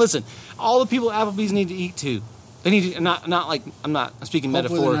move. And listen, all the people at Applebee's need to eat too. They need to, not like I'm speaking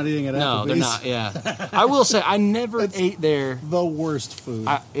Hopefully metaphor. they're not eating at No, they're Applebee's. not. Yeah, I will say I never ate there. The worst food.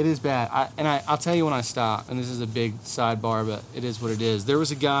 It is bad. I'll tell you when I stopped, and this is a big sidebar, but it is what it is. There was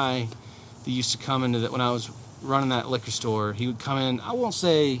a guy that used to come into that when I was running that liquor store. He would come in. I won't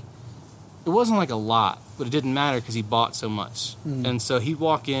say it wasn't like a lot, but it didn't matter because he bought so much. And so he'd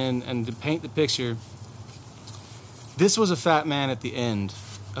walk in, and to paint the picture, this was a fat man at the end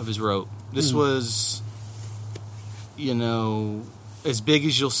of his rope. This was, you know, as big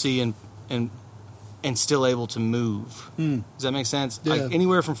as you'll see and still able to move. Does that make sense? Yeah. Like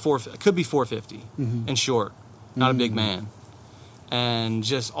anywhere from it could be 450 and short, not a big man. And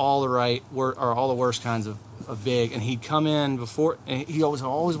just all the worst kinds of big. And he'd come in before, and he was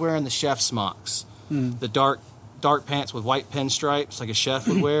always wearing the chef smocks, the dark pants with white pinstripes like a chef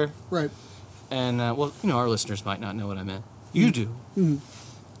would wear. Right. And well, you know, our listeners might not know what I meant. You do.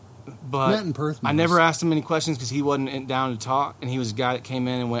 But Matt in Perth I knows. never asked him any questions because he wasn't down to talk, and he was a guy that came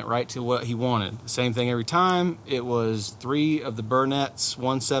in and went right to what he wanted. Same thing every time. It was 3 of the Burnett's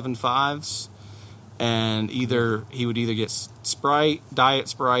 175s, and he would either get Sprite, Diet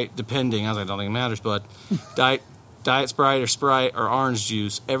Sprite, depending. I was like, I don't think it matters, but Diet Sprite or orange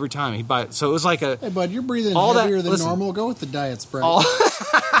juice every time he buy it. So it was like Hey, bud, you're breathing all heavier that- than listen. normal. Go with the Diet Sprite. all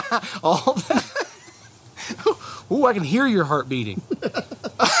that. Ooh, I can hear your heart beating.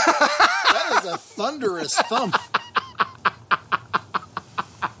 That is a thunderous thump.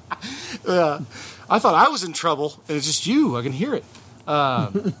 I thought I was in trouble, and it's just you. I can hear it.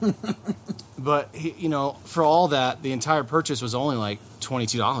 But you know, for all that, the entire purchase was only like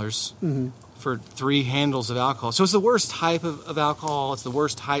 $22 for 3 handles of alcohol. So it's the worst type of alcohol. It's the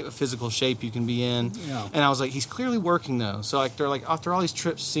worst type of physical shape you can be in. Yeah. And I was like, he's clearly working though. So like, they're like, after all these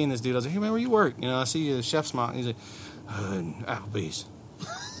trips seeing this dude, I was like, hey man, where you work? You know, I see you the chef's smock. And he's like, Applebee's.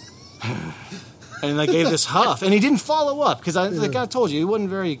 And they gave this huff, and he didn't follow up because like I told you, he wasn't a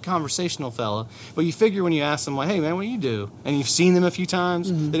very conversational fella. But you figure when you ask him, like, "Hey man, what do you do?" and you've seen them a few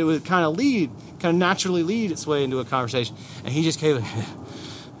times, that it would kind of naturally lead its way into a conversation. And he just gave it,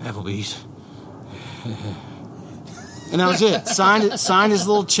 Applebee's, and that was it. Signed his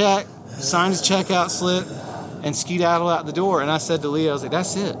little check, signed his checkout slip, and skedaddled out the door. And I said to Leah, I was like,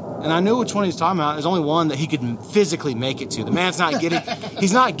 "That's it." And I knew which one he was talking about. There's only one that he could physically make it to. The man's not getting.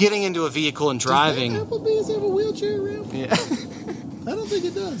 He's not getting into a vehicle and driving. Does Applebee's have a wheelchair ramp? Yeah. I don't think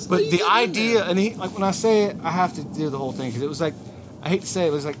it does. But How you the get in idea, there? and like when I say it, I have to do the whole thing because it was like, I hate to say it,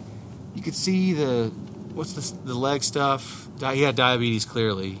 it was like you could see the leg stuff. He had diabetes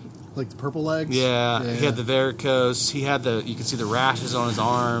clearly. Like the purple legs? Yeah, he had the varicose. You could see the rashes on his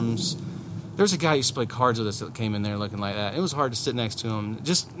arms. There's a guy who used to play cards with us that came in there looking like that. It was hard to sit next to him.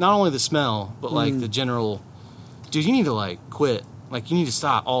 Just not only the smell, but like the general. Dude, you need to like quit. Like you need to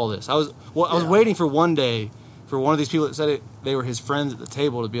stop all this. I was waiting for one day for one of these people that said it. They were his friends at the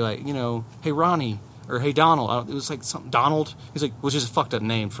table to be like, you know, hey Ronnie or hey Donald. It was like something Donald. He's like, which is a fucked up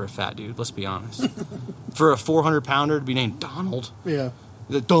name for a fat dude. Let's be honest. For a 400-pounder to be named Donald. Yeah.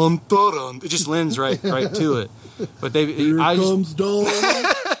 The dum dum. It just lends right to it. But Here comes Donald.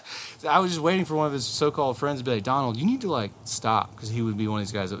 I was just waiting for one of his so-called friends to be like, Donald, you need to like stop, because he would be one of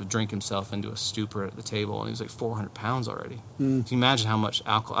these guys that would drink himself into a stupor at the table, and he was like 400 pounds already. Can you imagine how much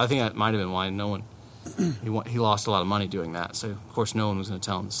alcohol? I think that might have been why no one. He lost a lot of money doing that, so of course no one was going to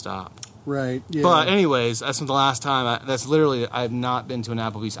tell him to stop. Right. Yeah. But anyways, that's the last time. That's literally I've not been to an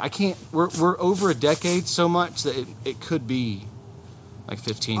Applebee's. I can't. We're over a decade so much that it could be like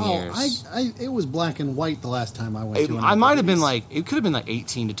 15 years. It was black and white the last time I went to an I might have been Applebee's. like, it could have been like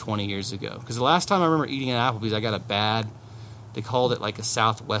 18 to 20 years ago. Because the last time I remember eating at Applebee's, I got a bad, they called it like a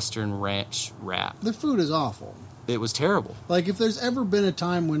Southwestern ranch wrap. The food is awful. It was terrible. Like, if there's ever been a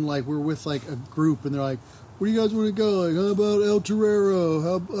time when, like, we're with, like, a group and they're like, where do you guys want to go? Like, how about El Torero?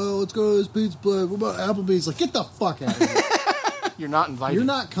 Let's go to this pizza place. What about Applebee's? Like, get the fuck out of here. You're not invited. You're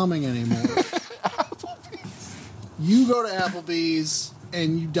not coming anymore. You go to Applebee's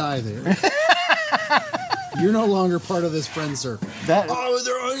and you die there. You're no longer part of this friend circle. That-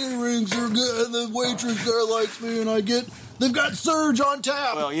 their onion rings are good, and the waitress there likes me, and they've got Surge on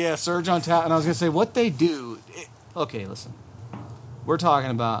tap. Well, yeah, Surge on tap. And I was going to say, what they do. Okay, listen. We're talking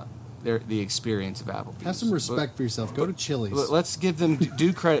about the experience of Applebee's. Have some respect for yourself. Go to Chili's. Let's give them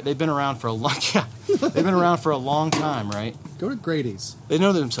due credit. They've been around for a long They've been around for a long time, right? Go to Grady's. They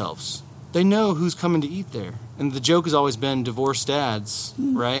know themselves. They know who's coming to eat there. And the joke has always been divorced dads,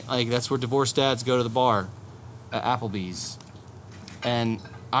 right? Like, that's where divorced dads go to the bar at Applebee's. And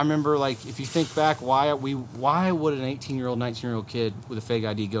I remember, like, if you think back, why would an 18-year-old, 19-year-old kid with a fake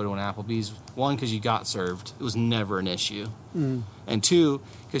ID go to an Applebee's? One, because you got served. It was never an issue. And two,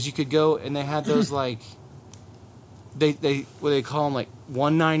 because you could go and they had those, like, they what they call them, like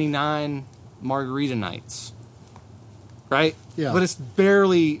 $1.99 margarita nights, right? Yeah. But it's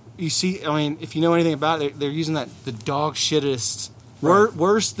barely. You see, I mean, if you know anything about it, they're using the dog shittest. Right.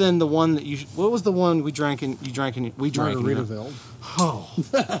 Worse than the one that you. What was the one we drank in? We drank. Margaritaville. Oh,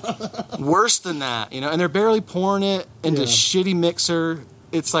 worse than that, and they're barely pouring it into shitty mixer.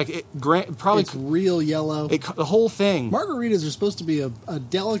 It's like probably it's real yellow. The whole thing. Margaritas are supposed to be a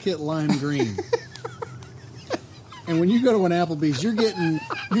delicate lime green. And when you go to an Applebee's, you're getting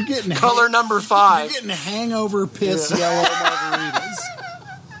color number 5. You're getting hangover piss yellow margaritas.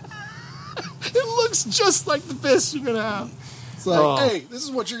 It looks just like the piss you're gonna have. It's like, hey, this is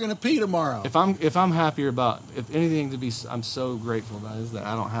what you're gonna pee tomorrow. If I'm happier about, if anything to be, I'm so grateful about is that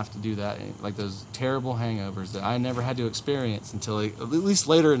I don't have to do that. Like those terrible hangovers that I never had to experience until at least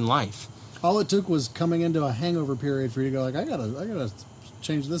later in life. All it took was coming into a hangover period for you to go like, I gotta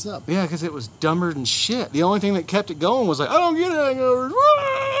change this up. Yeah, because it was dumber than shit. The only thing that kept it going was like, I don't get hangovers.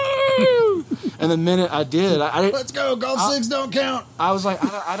 Woo! And the minute I did, I let's go. Golf 6 don't count. I was like,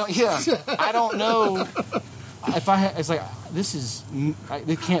 I don't. Yeah, I don't know. If I had, it's like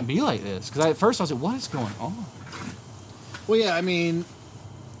it can't be like this, because at first I was like, what is going on? Well, yeah, I mean,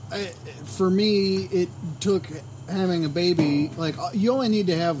 for me, it took having a baby. Like, you only need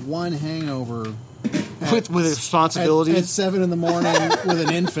to have one hangover with responsibilities at 7 a.m. with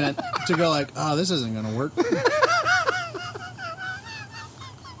an infant to go like, oh, this isn't going to work.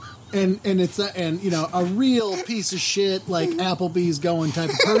 And it's a real piece of shit like Applebee's going type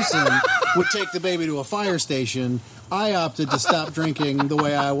of person would take the baby to a fire station. I opted to stop drinking the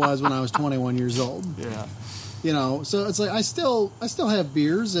way I was when I was 21 years old. Yeah. So it's like I still have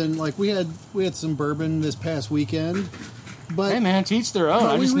beers, and like we had some bourbon this past weekend. But hey man, to each their own.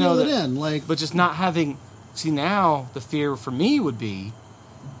 I just know that. But just not having. See, now the fear for me would be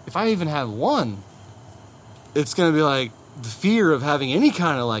if I even have one, it's going to be like the fear of having any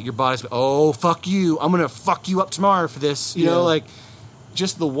kind of like your body's, oh, fuck you, I'm going to fuck you up tomorrow for this. You know, like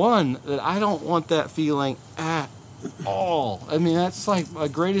just the one that I don't want that feeling at all. I mean, that's like the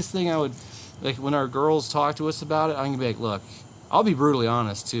greatest thing I would, like when our girls talk to us about it, I'm going to be like, look, I'll be brutally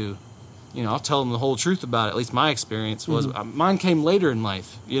honest too. I'll tell them the whole truth about it. At least my experience was, mine came later in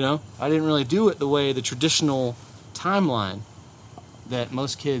life, I didn't really do it the way the traditional timeline that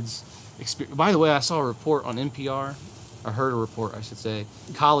most kids experience. By the way, I saw a report on NPR. I heard a report, I should say.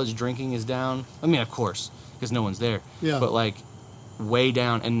 College drinking is down. I mean, of course, because no one's there. Yeah. But, like, way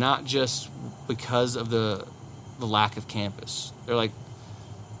down. And not just because of the lack of campus. They're like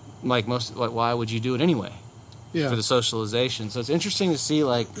why would you do it anyway? Yeah. For the socialization. So it's interesting to see,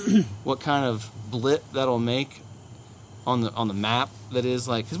 like, what kind of blip that'll make on the map that is,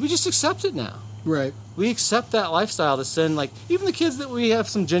 like, because we just accept it now. Right. We accept that lifestyle to send, like, even the kids that we have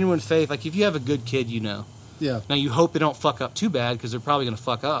some genuine faith, like, if you have a good kid, Yeah. Now, you hope they don't fuck up too bad because they're probably going to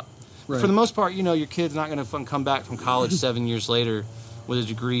fuck up. Right. For the most part, your kid's not going to come back from college 7 years later with a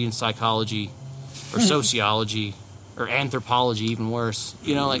degree in psychology or sociology or anthropology, even worse.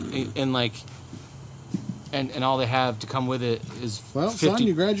 And all they have to come with it is well, son,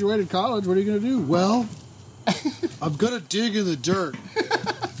 you graduated college. What are you going to do? Well, I'm going to dig in the dirt.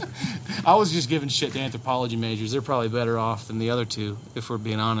 I was just giving shit to anthropology majors. They're probably better off than the other two, if we're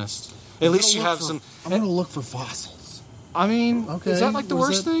being honest. At least you have some... I'm going to look for fossils. I mean, is that like the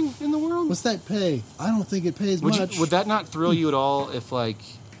worst thing in the world? What's that pay? I don't think it pays much. Would that not thrill you at all if, like,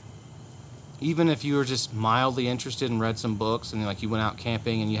 even if you were just mildly interested and read some books and, like, you went out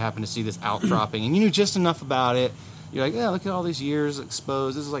camping and you happened to see this outcropping and you knew just enough about it, you're like, yeah, look at all these years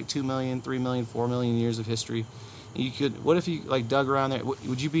exposed. This is like 2 million, 3 million, 4 million years of history. And what if you, like, dug around there?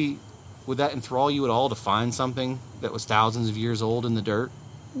 Would that enthrall you at all to find something that was thousands of years old in the dirt?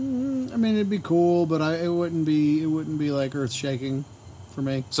 I mean, it'd be cool, but it wouldn't be like earth shaking for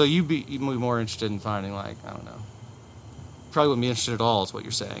me. So you'd be more interested in finding, like, I don't know. Probably wouldn't be interested at all, is what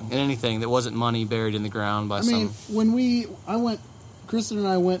you're saying. In anything that wasn't money buried in the ground by some... I mean, Kristen and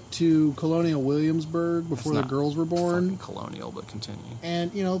I went to Colonial Williamsburg before the girls were born. Colonial, but continue.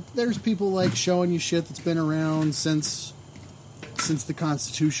 And, there's people, like, showing you shit that's been around since the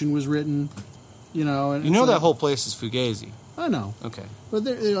Constitution was written, And that whole place is Fugazi. I know. Okay. But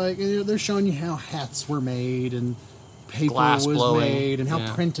they're showing you how hats were made and paper Glass was blowing. made and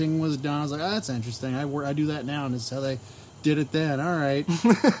how printing was done. I was like, oh, that's interesting. I do that now, and it's how they did it then. All right.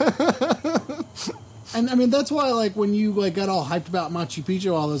 And I mean, that's why, like, when you like got all hyped about Machu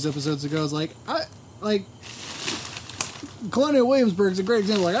Picchu all those episodes ago, I was like, Colonial Williamsburg is a great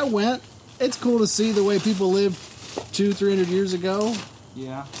example. Like, I went. It's cool to see the way people lived 200-300 years ago.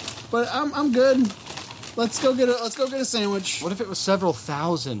 Yeah. But I'm good. let's go get a sandwich. What if it was several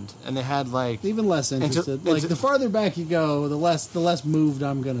thousand and they had like Even less interested. The farther back you go, the less moved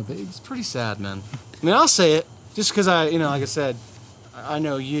I'm gonna be. It's pretty sad, man. I mean, I'll say it just because like I said, I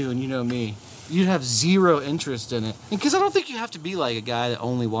know you and you know me. You'd have zero interest in it, because I don't think you have to be like a guy that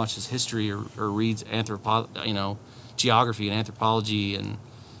only watches history or reads geography and anthropology and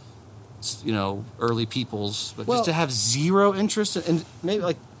early peoples, but just to have zero interest and maybe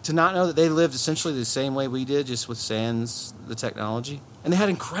like to not know that they lived essentially the same way we did, just with sans the technology, and they had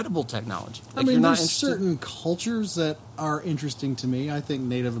incredible technology. Like, there's certain cultures that are interesting to me. I think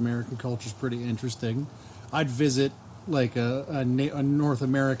Native American culture is pretty interesting. I'd visit like a North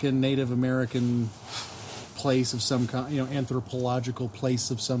American, Native American place of some kind, anthropological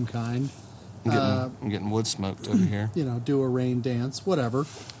place of some kind. I'm getting wood smoked over here. Do a rain dance, whatever.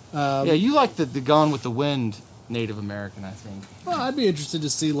 Yeah, you like the Gone with the Wind Native American, I think. Well, I'd be interested to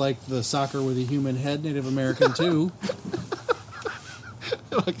see like the Soccer with a Human Head Native American too.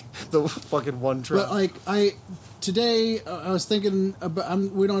 Like the fucking one tribe. But like today, I was thinking about.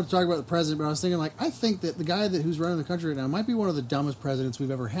 We don't have to talk about the president, but I was thinking like I think that the guy who's running the country right now might be one of the dumbest presidents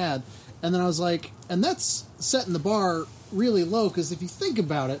we've ever had. And then I was like, and that's setting the bar really low, because if you think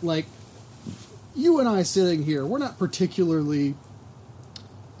about it, like you and I sitting here, we're not particularly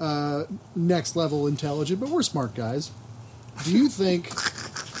next level intelligent, but we're smart guys. Do you think,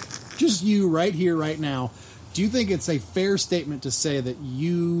 just you right here, right now, do you think it's a fair statement to say that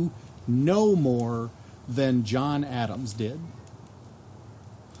you know more than John Adams did?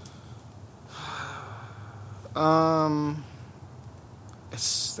 That's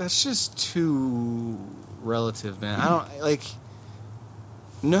just too relative, man. I don't like.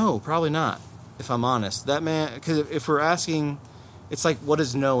 No, probably not. If I'm honest, that man. Because if we're asking, it's like, what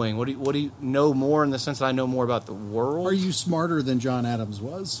is knowing? What do you know more in the sense that I know more about the world? Are you smarter than John Adams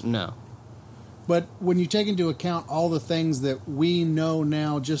was? No. But when you take into account all the things that we know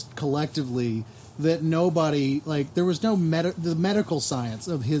now, just collectively, that nobody, like, there was no the medical science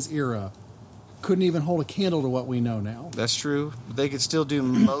of his era couldn't even hold a candle to what we know now. That's true. They could still do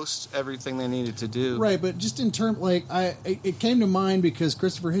most everything they needed to do. Right, but just in terms, like, it came to mind because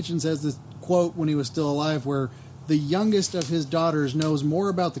Christopher Hitchens has this quote when he was still alive where the youngest of his daughters knows more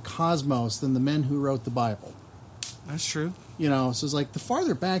about the cosmos than the men who wrote the Bible. That's true. So it's like the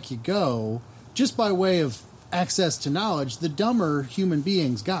farther back you go, just by way of access to knowledge, the dumber human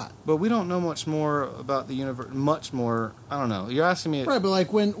beings got. But we don't know much more about the universe. Much more. I don't know. You're asking me. Right, but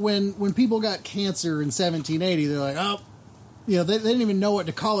like when people got cancer in 1780, they're like, oh, they didn't even know what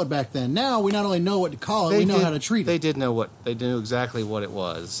to call it back then. Now we not only know what to call it, we know how to treat it. They did know they knew exactly what it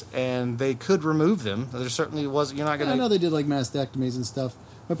was, and they could remove them. There certainly was. You're not going to. I know they did like mastectomies and stuff.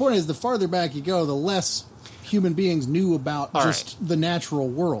 My point is, the farther back you go, the less human beings knew about the natural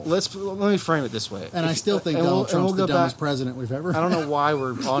world. Let me frame it this way. And I still think Donald Trump's the dumbest president we've ever had. I don't know why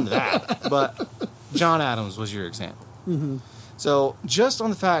we're on to that, but John Adams was your example. Mm-hmm. So just on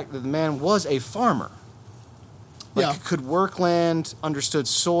the fact that the man was a farmer, could work land, understood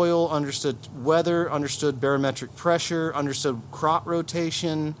soil, understood weather, understood barometric pressure, understood crop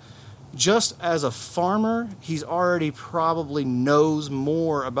rotation. Just as a farmer, he's already probably knows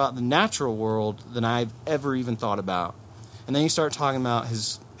more about the natural world than I've ever even thought about. And then you start talking about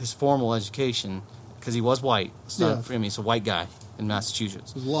his formal education, because he was white. He's a white guy in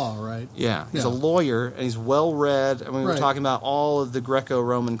Massachusetts. It's law, right? Yeah. He's a lawyer, and he's well-read. I mean, we're talking about all of the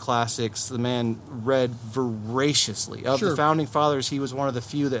Greco-Roman classics. The man read voraciously. Of the Founding Fathers, he was one of the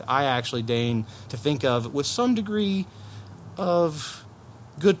few that I actually deign to think of with some degree of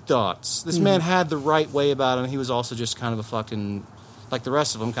good thoughts. This man had the right way about him. He was also just kind of a fucking, like the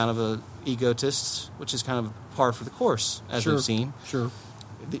rest of them, kind of a egotist, which is kind of par for the course, as we've seen. Sure.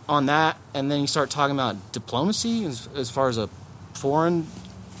 On that, and then you start talking about diplomacy as far as a foreign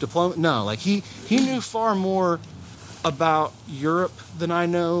diploma. No, like he knew far more about Europe than I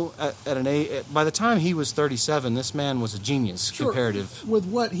know at an age. By the time he was 37, this man was a genius. Comparative with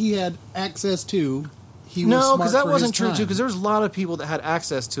what he had access to. No, because that wasn't true, too, because there was a lot of people that had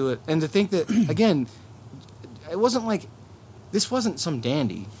access to it. And to think that, again, it wasn't like, this wasn't some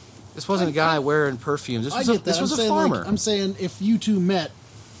dandy. This wasn't a guy wearing perfumes. This was a farmer. I'm saying if you two met,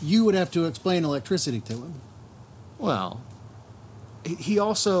 you would have to explain electricity to him. Well, he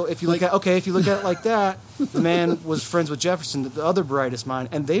also, if you look at it like that, the man was friends with Jefferson, the other brightest mind,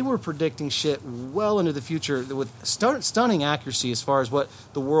 and they were predicting shit well into the future with stunning accuracy as far as what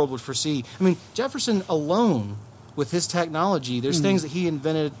the world would foresee. I mean, Jefferson alone, with his technology, there's things that he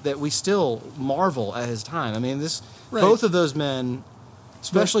invented that we still marvel at his time. I mean, both of those men,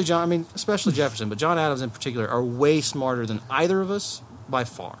 especially Jefferson, but John Adams in particular, are way smarter than either of us by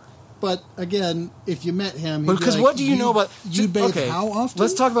far. But again, if you met him, because what do you know about you bathe how often?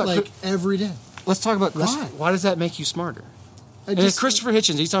 Let's talk about like every day. Let's talk about why does that make you smarter? And Christopher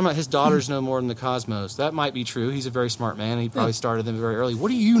Hitchens, he's talking about his daughters know more than the cosmos. That might be true. He's a very smart man, and he probably started them very early. What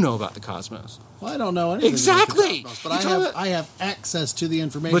do you know about the cosmos? Well, I don't know anything exactly. About the cosmos, but I have access to the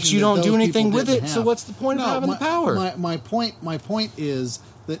information. But you don't do anything with it. So what's the point of having the power? My point is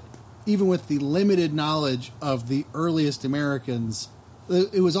that even with the limited knowledge of the earliest Americans,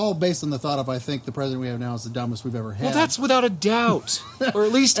 it was all based on the thought of, I think the president we have now is the dumbest we've ever had. Well, that's without a doubt, or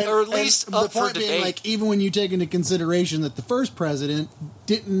at least up the point for being, debate. like, even when you take into consideration that the first president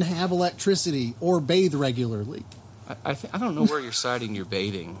didn't have electricity or bathe regularly. I don't know where you're citing your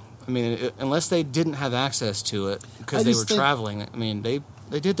bathing. I mean, unless they didn't have access to it because they were traveling. I mean, they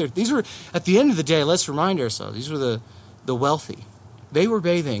did their. These were at the end of the day. Let's remind ourselves. These were the wealthy. They were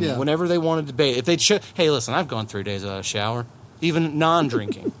bathing whenever they wanted to bathe. If they'd hey, listen, I've gone 3 days without a shower. Even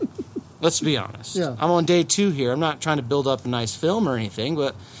non-drinking. Let's be honest. Yeah. I'm on day 2 here. I'm not trying to build up a nice film or anything,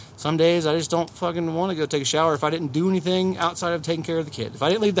 but some days I just don't fucking want to go take a shower if I didn't do anything outside of taking care of the kid. If I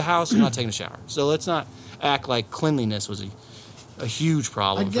didn't leave the house, I'm not taking a shower. So let's not act like cleanliness was a huge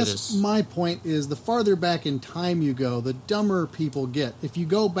problem for this. I guess my point is the farther back in time you go, the dumber people get. If you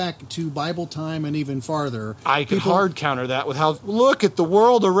go back to Bible time and even farther... I could hard counter that with how... Look at the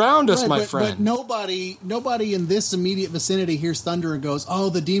world around us, my friend. But nobody in this immediate vicinity hears thunder and goes, oh,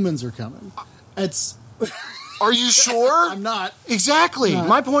 the demons are coming. It's... Are you sure? I'm not. Exactly.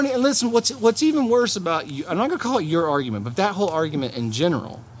 My point... And listen, what's even worse about you... I'm not going to call it your argument, but that whole argument in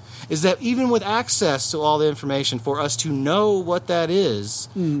general... is that even with access to all the information for us to know what that is,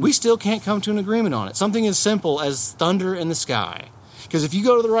 we still can't come to an agreement on it. Something as simple as thunder in the sky. Because if you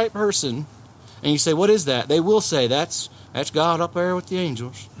go to the right person and you say, what is that? They will say, that's God up there with the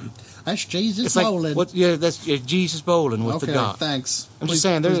angels. That's Jesus bowling. That's Jesus bowling with the God. Thanks. I'm just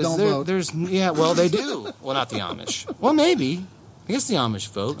saying, there's well, they do. Well, not the Amish. Well, maybe. I guess the Amish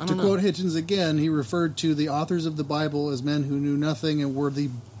vote. I don't know. To quote Hitchens again, he referred to the authors of the Bible as men who knew nothing and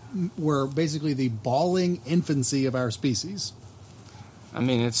were basically the bawling infancy of our species. I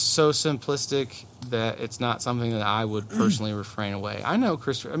mean, it's so simplistic that it's not something that I would personally refrain away. I know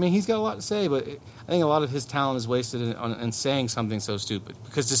Christopher. I mean, he's got a lot to say, but I think a lot of his talent is wasted in saying something so stupid.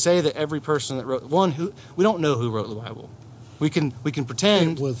 Because to say that every person that wrote we don't know who wrote the Bible. We can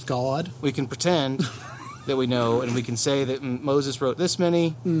pretend it was God. We can pretend that we know, and we can say that Moses wrote this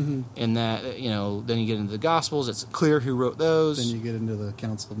many, and that, then you get into the Gospels, it's clear who wrote those. Then you get into the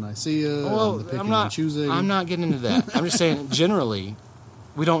Council of Nicaea, and the picking and choosing. I'm not getting into that. I'm just saying, generally,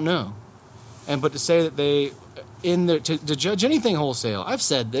 we don't know. But to say that they, to judge anything wholesale, I've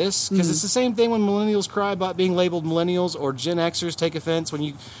said this, because it's the same thing when millennials cry about being labeled millennials, or Gen Xers take offense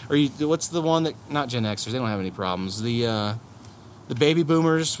when what's the one that, not Gen Xers, they don't have any problems, the baby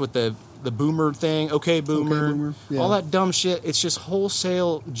boomers with the boomer thing, okay boomer. All that dumb shit. It's just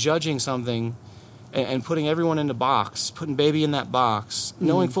wholesale judging something and putting everyone in a box, putting baby in that box,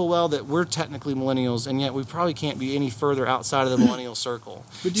 knowing full well that we're technically millennials, and yet we probably can't be any further outside of the millennial circle.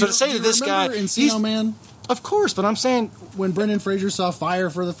 So to say that this guy, Encino Man, of course, but I'm saying when Brendan Fraser saw fire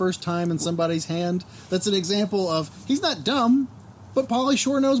for the first time in somebody's hand, that's an example of he's not dumb. But Pauly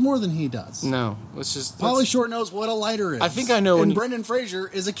Shore knows more than he does. No, it's just Pauly Shore knows what a lighter is. I think I know. And Brendan Fraser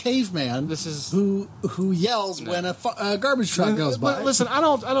is a caveman. Who yells when a garbage truck goes by. But listen, I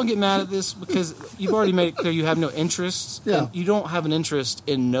don't get mad at this because you've already made it clear you have no interest. Yeah. You don't have an interest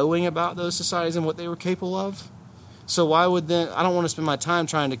in knowing about those societies and what they were capable of. So why would then? I don't want to spend my time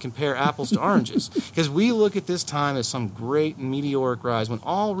trying to compare apples to oranges because we look at this time as some great meteoric rise when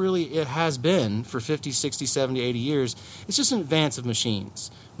all really it has been for 50, 60, 70, 80 years. It's just an advance of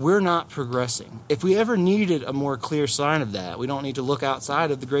machines. We're not progressing. If we ever needed a more clear sign of that, we don't need to look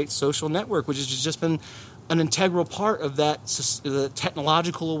outside of the great social network, which has just been an integral part of that the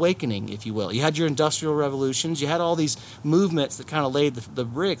technological awakening, if you will. You had your industrial revolutions, you had all these movements that kind of laid the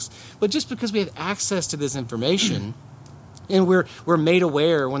bricks. But just because we have access to this information, and we're made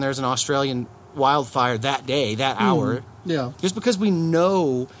aware when there's an Australian wildfire that day, that hour. Yeah. Just because we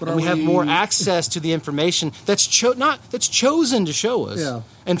know and we have more access to the information that's chosen to show us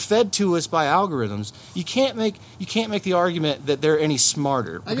and fed to us by algorithms, you can't make the argument that they're any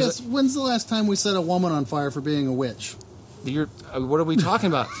smarter. I guess when's the last time we set a woman on fire for being a witch? What are we talking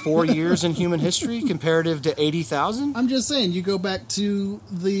about? 4 years in human history comparative to 80,000? I'm just saying, you go back to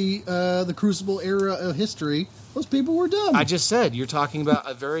the Crucible era of history, those people were dumb. I just said you're talking about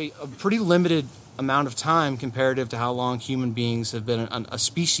a pretty limited amount of time comparative to how long human beings have been a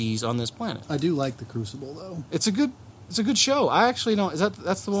species on this planet. I do like the Crucible though. It's a good show. I actually don't.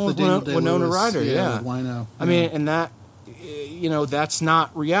 That's the one with Winona Ryder? Yeah. Why no? I mean, and that's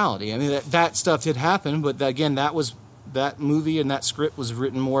not reality. I mean, that stuff did happen, but again, that movie and that script was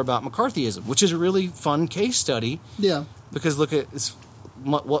written more about McCarthyism, which is a really fun case study. Yeah. Because look at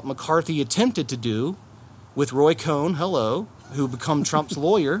what McCarthy attempted to do with Roy Cohn, who became Trump's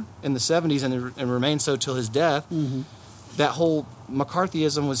lawyer in the 70s and remained so till his death. Mm-hmm. That whole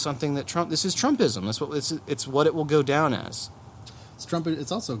McCarthyism was something that this is Trumpism. It's what it will go down as. It's Trump.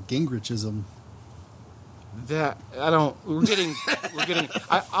 It's also Gingrichism. We're getting.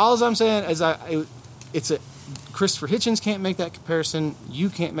 All I'm saying is Christopher Hitchens can't make that comparison. You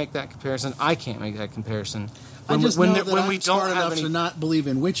can't make that comparison. I can't make that comparison. I just know that I'm smart enough to not believe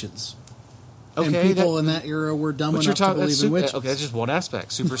in witches. Okay, and people in that era were dumb enough to believe in witches. Okay, that's just one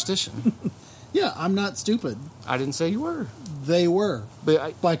aspect. Superstition. Yeah, I'm not stupid. I didn't say you were. They were,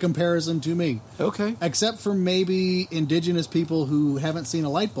 by comparison to me. Okay. Except for maybe indigenous people who haven't seen a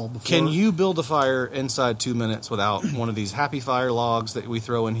light bulb before. Can you build a fire inside 2 minutes without one of these happy fire logs that we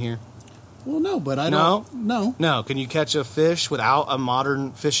throw in here? Well, no, but I don't. No. No. Can you catch a fish without a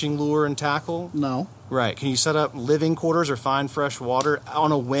modern fishing lure and tackle? No. Right. Can you set up living quarters or find fresh water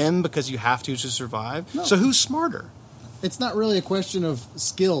on a whim because you have to survive? No. So who's smarter? It's not really a question of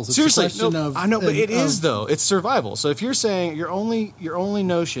skills. It's Seriously, a question of... I know, but it is, though. It's survival. So if you're saying your only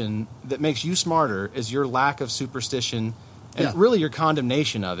notion that makes you smarter is your lack of superstition and really your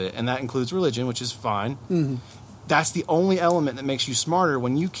condemnation of it, and that includes religion, which is fine, that's the only element that makes you smarter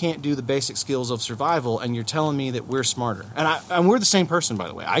when you can't do the basic skills of survival, and you're telling me that we're smarter. And we're the same person, by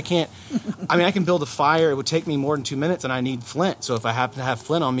the way. I can build a fire. It would take me more than 2 minutes, and I need flint. So if I happen to have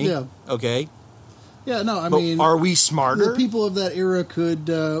flint on me, okay... Yeah, no, I but mean... Are we smarter? The people of that era could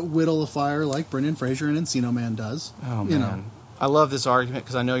whittle a fire like Brendan Fraser and Encino Man does. Oh, man. I love this argument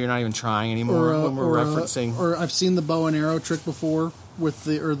because I know you're not even trying anymore when we're referencing... Or I've seen the bow and arrow trick before with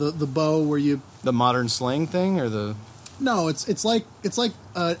the bow where you... The modern sling thing or the... No, it's like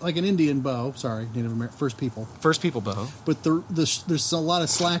an Indian bow. Sorry, Native American... First people bow. But there's a lot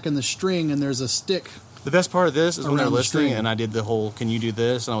of slack in the string and there's a stick... The best part of this is when they're listening, and I did the whole, can you do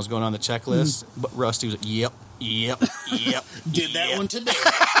this? And I was going on the checklist, but Rusty was like, yep. Did that one today.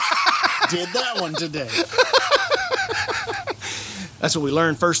 Did that one today. That's what we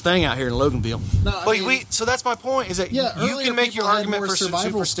learned first thing out here in Loganville. No, so that's my point, is that you can make your argument for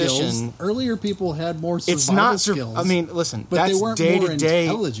superstition. Skills. Earlier people had more survival skills. I mean, listen, but that's they weren't day more to day.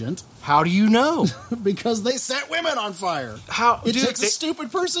 Intelligent. How do you know? Because they set women on fire. It takes a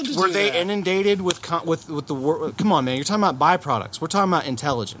stupid person to do that. Were they inundated with the world? Come on, man. You're talking about byproducts. We're talking about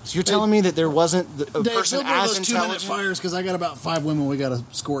intelligence. You're telling me that there wasn't a person as intelligent? 2-minute fires because I got about 5 women we got to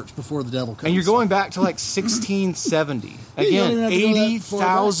scorch before the devil comes. And you're going back to like 1670. Again,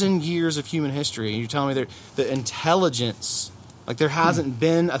 80,000 years of human history. And you're telling me the intelligence, like there hasn't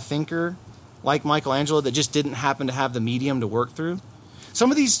been a thinker like Michelangelo that just didn't happen to have the medium to work through. Some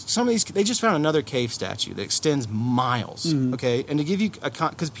of these, they just found another cave statue that extends miles. Okay, and to give you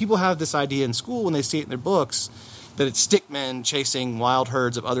because people have this idea in school when they see it in their books that it's stickmen chasing wild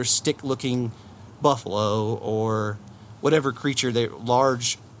herds of other stick-looking buffalo or whatever creature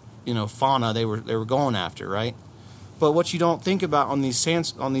large, fauna they were going after, right? But what you don't think about on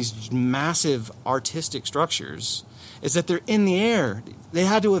these massive artistic structures is that they're in the air. They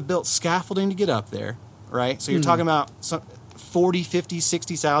had to have built scaffolding to get up there, right? So you're talking about 40, 50,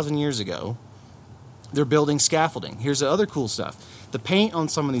 60,000 years ago, they're building scaffolding. Here's the other cool stuff. The paint on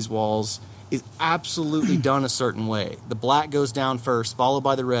some of these walls is absolutely done a certain way. The black goes down first, followed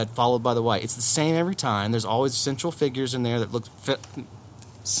by the red, followed by the white. It's the same every time. There's always central figures in there that look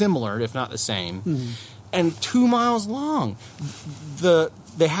similar, if not the same. And 2 miles long.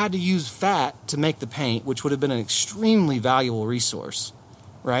 They had to use fat to make the paint, which would have been an extremely valuable resource.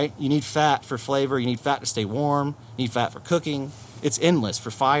 Right? You need fat for flavor. You need fat to stay warm. You need fat for cooking. It's endless. For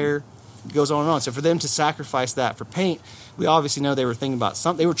fire, it goes on and on. So for them to sacrifice that for paint, we obviously know they were thinking about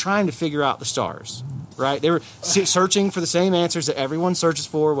something. They were trying to figure out the stars, right? They were searching for the same answers that everyone searches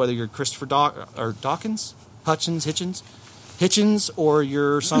for, whether you're Christopher Dawkins, Hitchens, or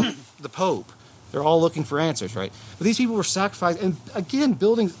you're the Pope. They're all looking for answers, right? But these people were sacrificed, and again,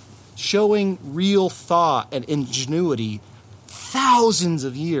 showing real thought and ingenuity thousands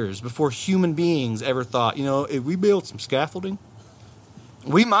of years before human beings ever thought, if we build some scaffolding,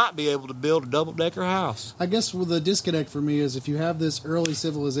 we might be able to build a double-decker house. I guess the disconnect for me is if you have this early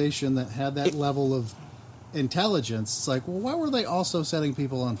civilization that had that level of intelligence, it's like, well, why were they also setting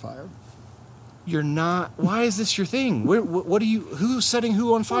people on fire? You're not. Why is this your thing? Who's setting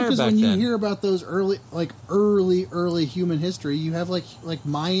who on fire back then? Because when you hear about those early human history, you have like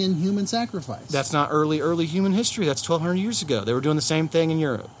Mayan human sacrifice. That's not early human history. That's 1,200 years ago. They were doing the same thing in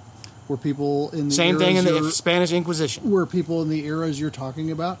Europe. Were people in the Same thing in the eras Spanish Inquisition. Were people in the eras you're talking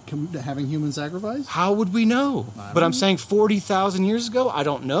about having human sacrifice? How would we know? But I'm saying 40,000 years ago, I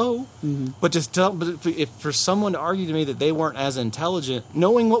don't know. But if for someone to argue to me that they weren't as intelligent,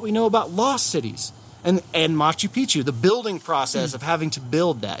 knowing what we know about lost cities and Machu Picchu, the building process of having to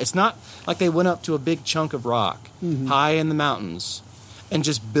build that, it's not like they went up to a big chunk of rock high in the mountains and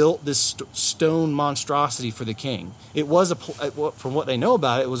just built this stone monstrosity for the king. It was from what they know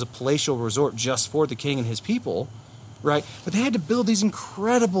about it, it was a palatial resort just for the king and his people, right? But they had to build these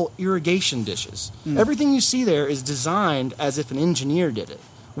incredible irrigation dishes. Everything you see there is designed as if an engineer did it,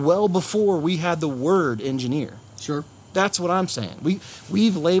 well before we had the word engineer. Sure. That's what I'm saying.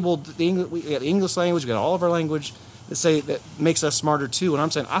 We've labeled we got the English language, we got all of our language that makes us smarter too. And I'm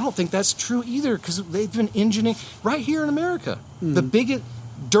saying I don't think that's true either, because they've been engineering right here in America. The biggest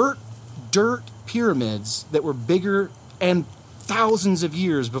dirt pyramids that were bigger and thousands of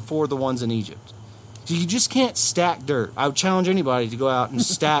years before the ones in Egypt. So you just can't stack dirt. I would challenge anybody to go out and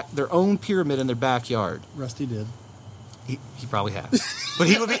stack their own pyramid in their backyard. Rusty did. He probably has, but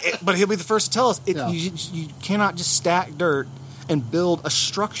he'll be the first to tell us you cannot just stack dirt and build a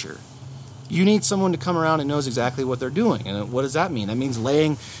structure. You need someone to come around and knows exactly what they're doing. And what does that mean? That means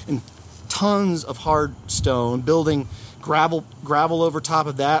laying in tons of hard stone, building gravel over top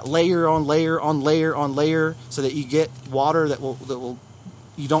of that, layer on layer on layer on layer, so that you get water that will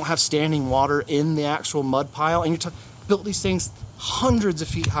you don't have standing water in the actual mud pile. And you built these things hundreds of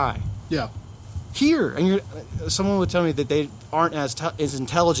feet high. Yeah. Here, and someone would tell me that they aren't as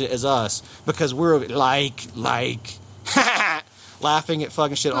intelligent as us because we're like laughing at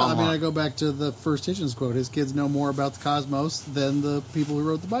fucking shit. Well, I go back to the First Hitchens quote: "His kids know more about the cosmos than the people who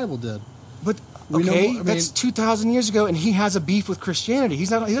wrote the Bible did." But that's 2,000 years ago, and he has a beef with Christianity. He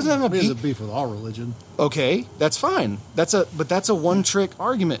doesn't have a beef. He has a beef with all religion. Okay, that's fine. That's a one-trick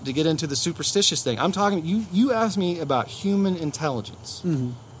argument to get into the superstitious thing. I'm talking. You asked me about human intelligence.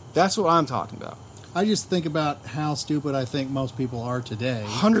 That's what I'm talking about. I just think about how stupid I think most people are today.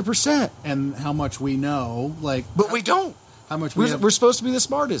 100%. And how much we know. But we don't. How much we're supposed to be the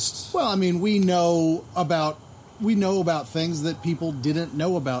smartest. Well, I mean, we know about things that people didn't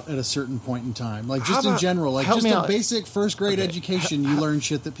know about at a certain point in time. In general, just a basic first grade education, you learn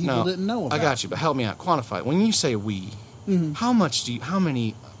shit that people didn't know about. I got you, but help me out. Quantify it. When you say we, how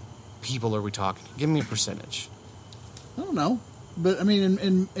many people are we talking? Give me a percentage. I don't know. But I mean,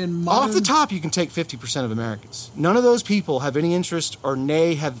 in modern... Off the top, you can take 50% of Americans. None of those people have any interest, or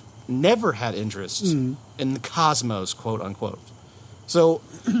have never had interest in the cosmos, quote unquote. So,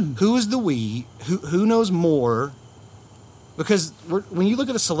 who is the we? Who knows more? Because when you look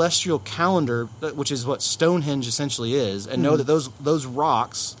at a celestial calendar, which is what Stonehenge essentially is, and know that those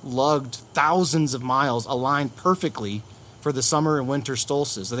rocks lugged thousands of miles, aligned perfectly for the summer and winter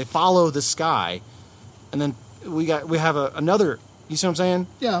solstices. So they follow the sky, and then we have another. You see what I'm saying?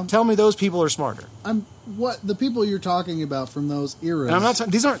 Yeah. Tell me those people are smarter. The people you're talking about from those eras. And I'm not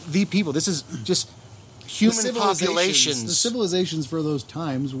talking. These aren't the people. This is just human populations. The civilizations for those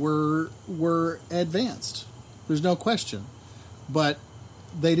times were advanced. There's no question, but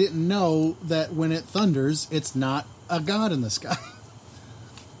they didn't know that when it thunders, it's not a god in the sky.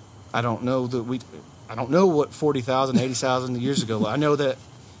 I don't know what 40,000, 80,000 years ago. I know that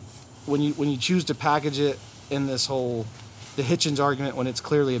when you choose to package it in this whole the Hitchens argument, when it's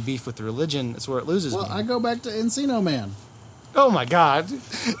clearly a beef with the religion, that's where it loses me. I go back to Encino Man. Oh my God!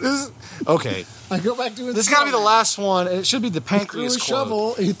 Okay. I go back to Encino. This got to be the last one. It should be the pancreas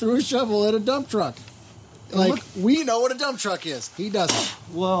quote. He threw a shovel at a dump truck. We know what a dump truck is. He doesn't.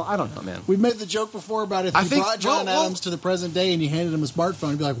 Well, I don't know, man. We've made the joke before about if you brought John Adams to the present day and you handed him a smartphone,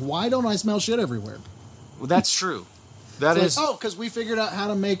 he'd be like, "Why don't I smell shit everywhere?" Well, that's true. That is because we figured out how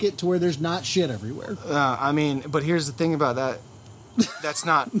to make it to where there's not shit everywhere. But here's the thing about that.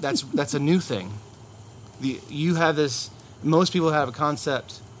 That's a new thing. You have this. Most people have a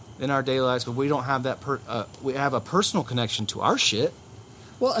concept in our daily lives, but we don't have that. We have a personal connection to our shit.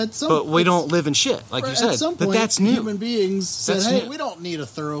 Well, but we don't live in shit, like you said. At some point, that's new. Human beings said, "Hey, we don't need a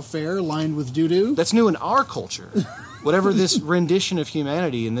thoroughfare lined with doo-doo." That's new in our culture. Whatever this rendition of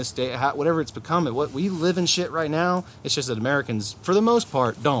humanity in this day, whatever it's become, what we live in shit right now, it's just that Americans, for the most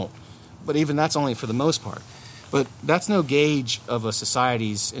part, don't. But even that's only for the most part. But that's no gauge of a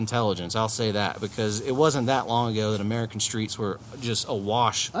society's intelligence, I'll say that, because it wasn't that long ago that American streets were just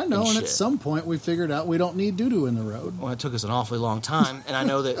awash. I know, and shit. At some point we figured out we don't need doo-doo in the road. Well, it took us an awfully long time, and I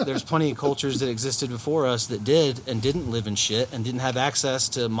know that there's plenty of cultures that existed before us that did and didn't live in shit and didn't have access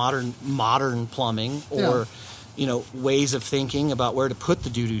to modern plumbing or ways of thinking about where to put the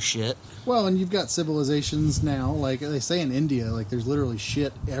doo-doo shit. Well, and you've got civilizations now, like they say in India, like there's literally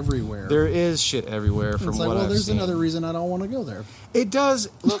shit everywhere. There is shit everywhere from what I've there's seen. Another reason I don't want to go there. It does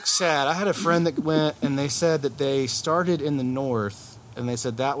look sad. I had a friend that went, and they said that they started in the north, and they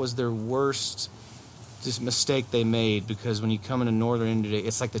said that was their worst just mistake they made, because when you come into northern India,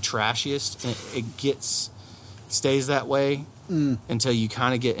 it's like the trashiest, and it stays that way until you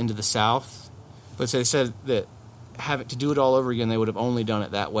kind of get into the south. But so they said that to do it all over again, they would have only done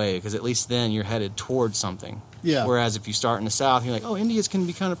it that way, because at least then you're headed towards something. Yeah. Whereas if you start in the south, you're like, oh, India's can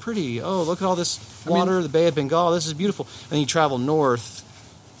be kind of pretty. Oh, look at all this water, the Bay of Bengal. This is beautiful. And then you travel north,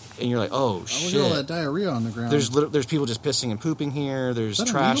 and you're like, oh, shit. Look at all that diarrhea on the ground. There's people just pissing and pooping here. There's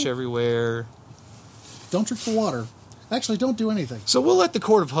trash everywhere. Don't drink the water. Actually, don't do anything. So we'll let the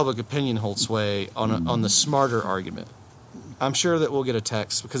court of public opinion hold sway on the smarter argument. I'm sure that we'll get a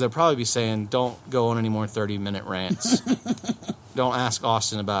text, because they'll probably be saying, don't go on any more 30-minute rants. Don't ask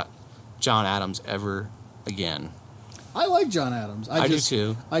Austin about John Adams ever again. I like John Adams. I do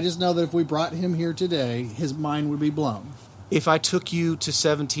too. I just know that if we brought him here today, his mind would be blown. If I took you to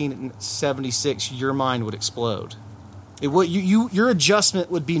 1776, your mind would explode. Your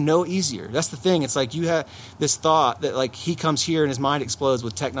adjustment would be no easier. That's the thing. It's like you have this thought that like he comes here and his mind explodes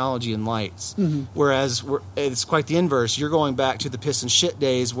with technology and lights. Mm-hmm. Whereas it's quite the inverse. You're going back to the piss and shit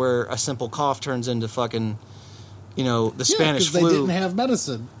days where a simple cough turns into fucking, the Spanish flu. They didn't have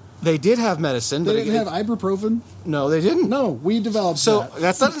medicine. They did have medicine. They didn't have ibuprofen. No, they didn't. No, we developed that.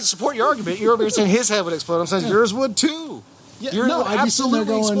 That's not to support your argument. You're over here saying his head would explode. I'm saying yours would too. Yeah, I'd be sitting there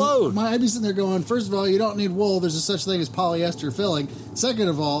going, first of all, you don't need wool. There's a such thing as polyester filling. Second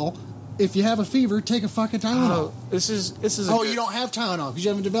of all, if you have a fever, take a fucking Tylenol. This is. You don't have Tylenol because you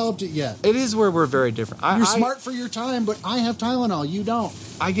haven't developed it yet. It is where we're very different. You're smart for your time, but I have Tylenol. You don't.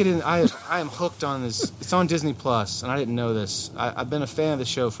 I am hooked on this. It's on Disney Plus, and I didn't know this. I've been a fan of the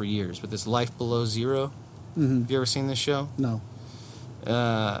show for years, but this Life Below Zero. Mm-hmm. Have you ever seen this show? No.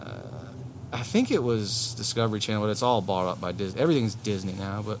 I think it was Discovery Channel, but it's all bought up by Disney. Everything's Disney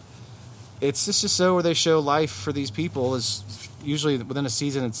now, but it's just a show where they show life for these people. Is usually within a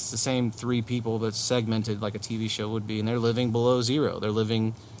season, it's the same 3 people, but it's segmented like a TV show would be, and they're living below zero. They're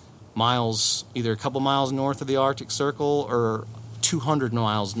living miles, either a couple miles north of the Arctic Circle or 200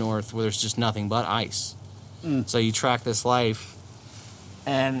 miles north, where there's just nothing but ice. So you track this life,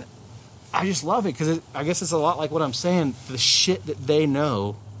 and I just love it because I guess it's a lot like what I'm saying. The shit that they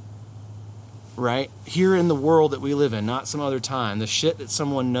know. Right here in the world that we live in, not some other time. The shit that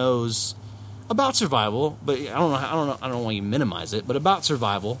someone knows about survival, but I don't want you to minimize it, but about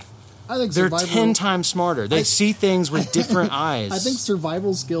survival. I think they're 10 times smarter. They see things with different eyes. I think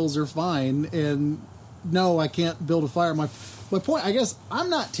survival skills are fine, and no, I can't build a fire. My point, I guess, I'm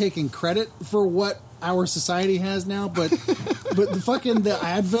not taking credit for what our society has now, but the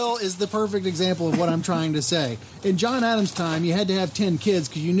Advil is the perfect example of what I'm trying to say. In John Adams' time, you had to have 10 kids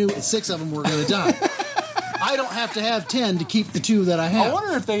because you knew 6 of them were going to die. I don't have to have 10 to keep the 2 that I have. I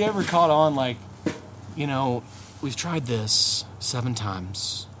wonder if they ever caught on, like, we've tried this 7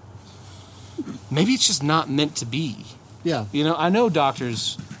 times. Maybe it's just not meant to be. Yeah. I know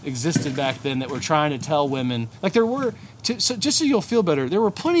doctors existed back then that were trying to tell women, like there were, just so you'll feel better, there were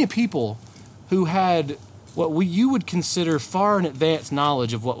plenty of people who had what you would consider far in advance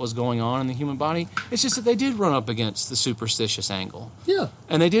knowledge of what was going on in the human body. It's just that they did run up against the superstitious angle. Yeah.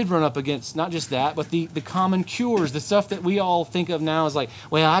 And they did run up against not just that, but the common cures, the stuff that we all think of now as like,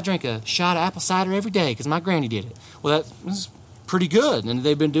 well, I drink a shot of apple cider every day because my granny did it. Well, that was pretty good. And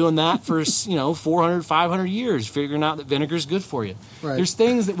they've been doing that for, 400, 500 years, figuring out that vinegar is good for you. Right. There's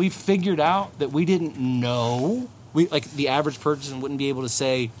things that we've figured out that we didn't know. Like the average person wouldn't be able to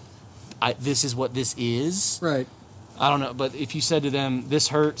say, this is what this is. Right. I don't know, but if you said to them, this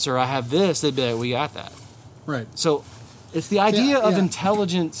hurts or I have this, they'd be like, we got that. Right. So it's the idea of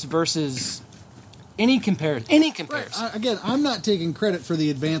intelligence versus any comparison. Right. Again, I'm not taking credit for the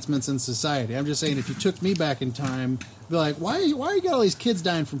advancements in society. I'm just saying if you took me back in time, be like, why you got all these kids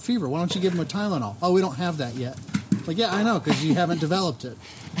dying from fever? Why don't you give them a Tylenol? Oh, we don't have that yet. Like, yeah, I know, because you haven't developed it.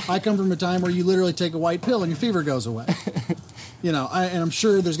 I come from a time where you literally take a white pill and your fever goes away. And I'm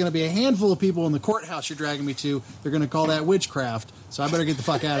sure there's going to be a handful of people in the courthouse you're dragging me to. They're going to call that witchcraft. So I better get the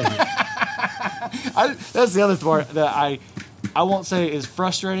fuck out of here. That's the other part that I won't say is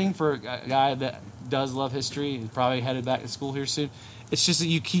frustrating for a guy that does love history. He's probably headed back to school here soon. It's just that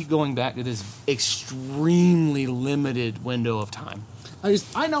you keep going back to this extremely limited window of time.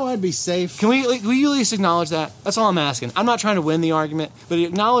 I know I'd be safe. Will you at least acknowledge that? That's all I'm asking. I'm not trying to win the argument, but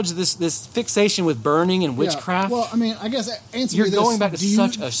acknowledge this fixation with burning and witchcraft. Yeah. Well, I mean, I guess answer You're me this. going back to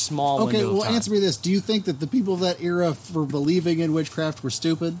such a small window of time. Answer me this. Do you think that the people of that era for believing in witchcraft were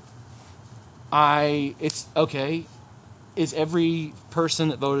stupid? It's okay. Is every person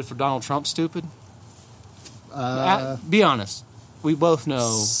that voted for Donald Trump stupid? Be honest. We both know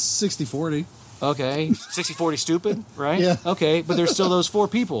 60-40. Okay, 60-40 stupid, right? Yeah. Okay, but there's still those 4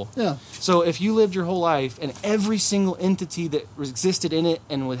 people. Yeah. So if you lived your whole life and every single entity that existed in it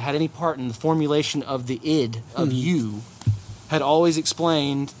and had any part in the formulation of the id of you had always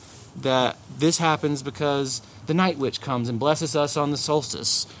explained that this happens because the night witch comes and blesses us on the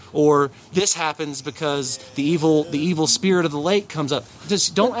solstice, or this happens because the evil spirit of the lake comes up.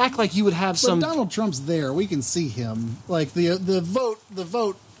 Just don't act like you would have some. But Donald Trump's there. We can see him. Like the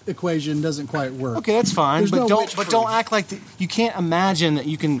vote equation doesn't quite work. Okay, that's fine, There's but no don't act like you can't imagine that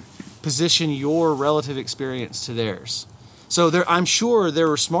you can position your relative experience to theirs. So I'm sure there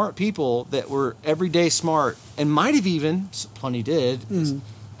were smart people that were everyday smart and might have even, plenty did,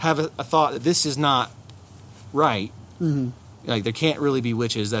 have a thought that this is not right. Mm-hmm. Like there can't really be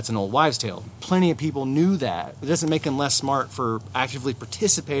witches. That's an old wives' tale. Plenty of people knew that. It doesn't make them less smart for actively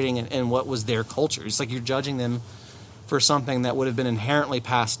participating in what was their culture. It's like you're judging them for something that would have been inherently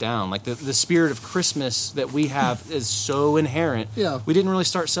passed down. Like the spirit of Christmas that we have is so inherent. Yeah. We didn't really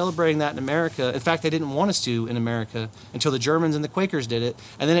start celebrating that in America. In fact, they didn't want us to in America until the Germans and the Quakers did it.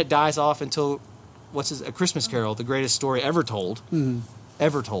 And then it dies off until, A Christmas Carol, the greatest story ever told. Mm-hmm.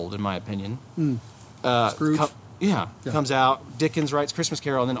 Ever told, in my opinion. Scrooge? Comes out. Dickens writes Christmas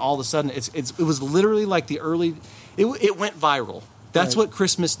Carol, and then all of a sudden, it was literally like the early... It went viral. That's what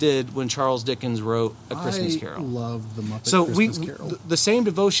Christmas did when Charles Dickens wrote A Christmas Carol. I love the Muppet Christmas Carol. The same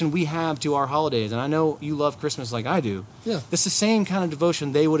devotion we have to our holidays, and I know you love Christmas like I do. Yeah. It's the same kind of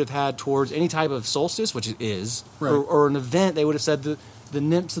devotion they would have had towards any type of solstice, which it is, right. or an event. They would have said the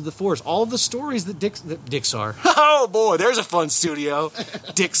nymphs of the forest. All of the stories that Dixar. Oh boy, there's a fun studio.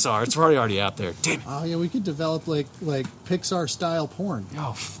 Dixar. It's probably already out there. Damn. Oh yeah, we could develop like Pixar style porn.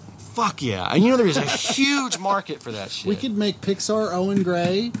 Oh. Fuck yeah. And there's a huge market for that shit. We could make Pixar Owen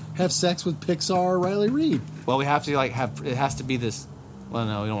Gray have sex with Pixar Riley Reid. Well, we have to it has to be this, well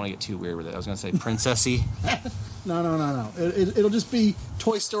no, we don't want to get too weird with it. I was going to say princessy. No. It'll just be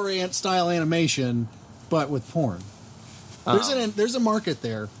Toy Story style animation, but with porn. There's a market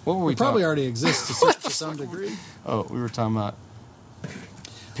there. What were we probably already exists to some degree. Oh, we were talking about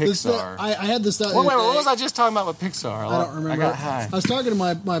Pixar. I had this thought. Wait, what was I just talking about with Pixar? I don't remember. I got high. I was talking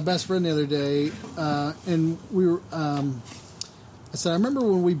to my best friend the other day, and we were. I said, I remember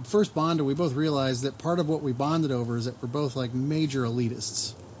when we first bonded, we both realized that part of what we bonded over is that we're both like major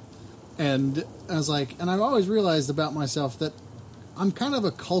elitists. And I was like, and I've always realized about myself that I'm kind of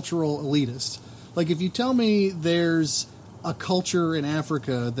a cultural elitist. Like if you tell me there's a culture in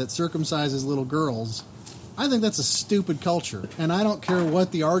Africa that circumcises little girls, I think that's a stupid culture, and I don't care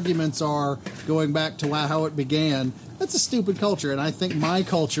what the arguments are going back to how it began. That's a stupid culture, and I think my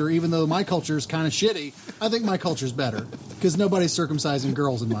culture, even though my culture is kind of shitty, I think my culture's better because nobody's circumcising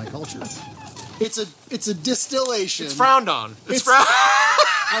girls in my culture. It's a distillation. It's frowned on. It's frowned.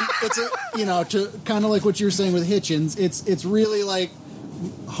 It's to kind of like what you were saying with Hitchens. It's really like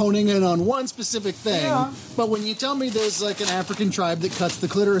honing in on one specific thing. Yeah. But when you tell me there's like an African tribe that cuts the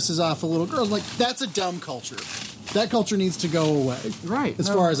clitorises off of little girls, I'm like, that's a dumb culture. That culture needs to go away. Right. As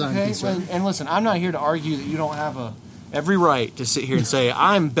far as I'm concerned. And listen, I'm not here to argue that you don't have every right to sit here and say,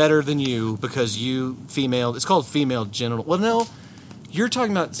 I'm better than you because you female. It's called female genital. Well, no. You're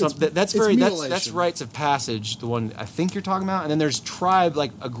talking about something that's rites of passage, the one I think you're talking about, and then there's tribe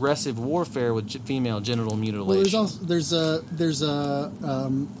like aggressive warfare with female genital mutilation. Well, there's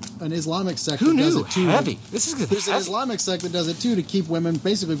an Islamic sect that does it too. Heavy. This is there's an Islamic sect that does it too to keep women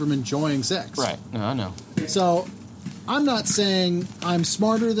basically from enjoying sex. Right. No, I know. So I'm not saying I'm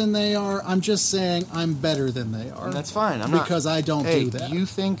smarter than they are. I'm just saying I'm better than they are. And that's fine. Because I don't do that. You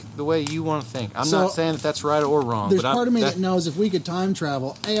think the way you want to think. I'm not saying that that's right or wrong. There's part of me that knows if we could time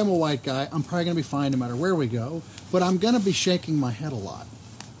travel, I'm a white guy. I'm probably going to be fine no matter where we go. But I'm going to be shaking my head a lot.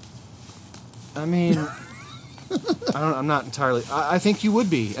 I mean, I'm not entirely. I think you would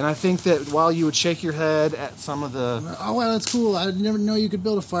be, and I think that while you would shake your head at some of the. Oh well, that's cool. I never know you could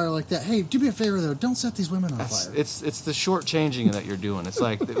build a fire like that. Hey, do me a favor though. Don't set these women on fire. It's the shortchanging that you're doing. It's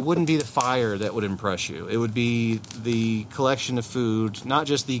like it wouldn't be the fire that would impress you. It would be the collection of food, not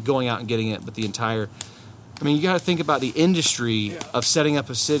just the going out and getting it, but the entire. I mean, you got to think about the industry of setting up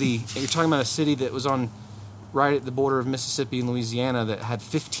a city. You're talking about a city that was on right at the border of Mississippi and Louisiana that had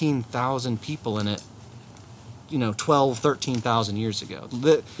 15,000 people in it. 12, 13,000 years ago.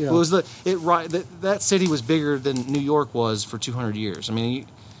 That city was bigger than New York was for 200 years. I mean,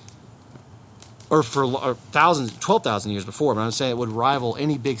 or 12,000 years before. But I'm saying it would rival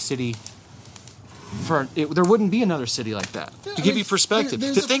any big city. There wouldn't be another city like that. To give you perspective,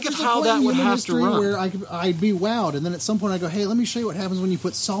 to think of how that would have to run. Where I'd be wowed, and then at some point I go, "Hey, let me show you what happens when you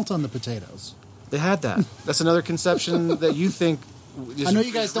put salt on the potatoes." They had that. That's another conception that you think. I know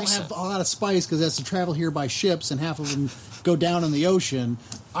you guys don't have a lot of spice because it has to travel here by ships, and half of them go down in the ocean.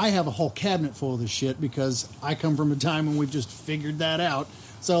 I have a whole cabinet full of this shit because I come from a time when we've just figured that out.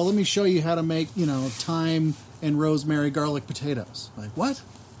 So let me show you how to make, thyme and rosemary garlic potatoes. Like, what?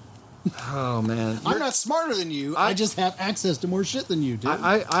 Oh, man. I'm not smarter than you. I just have access to more shit than you do.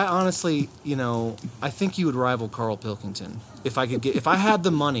 I honestly, I think you would rival Carl Pilkington. If I had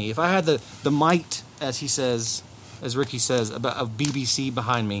the money, if I had the might, as he says, as Ricky says, about a BBC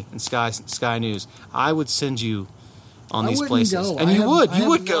behind me and Sky News, I would send you on these places, go. And you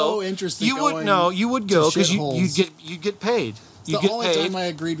would go. No interest in you would go because you get paid. It's the only time I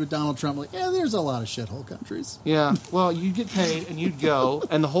agreed with Donald Trump. Like, yeah, there's a lot of shithole countries. Yeah, well, you'd get paid and you'd go,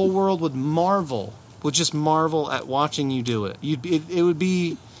 and the whole world would just marvel at watching you do it. It would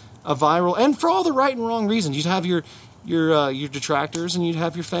be a viral, and for all the right and wrong reasons. You'd have your detractors and you'd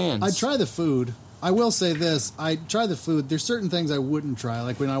have your fans. I'd try the food. I will say this: I'd try the food. There's certain things I wouldn't try.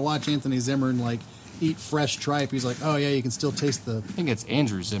 Like when I watch Anthony Zimmern eat fresh tripe, he's like, "Oh yeah, you can still taste the." I think it's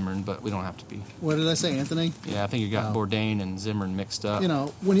Andrew Zimmern, but we don't have to be. What did I say, Anthony? Yeah, I think you got Bourdain and Zimmern mixed up.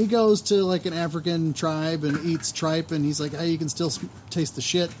 When he goes to an African tribe and eats tripe, and he's like, "Hey, you can still taste the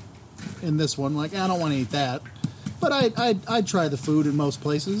shit in this one." Like, I don't want to eat that, but I'd try the food in most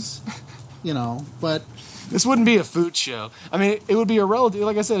places, But this wouldn't be a food show. I mean, it would be a relative.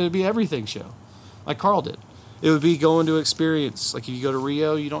 Like I said, it'd be everything show, like Carl did. It would be going to experience. Like, if you go to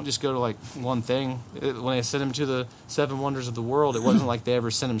Rio, you don't just go to, one thing. When they sent him to the Seven Wonders of the World, it wasn't like they ever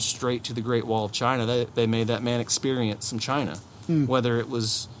sent him straight to the Great Wall of China. They made that man experience some China, whether it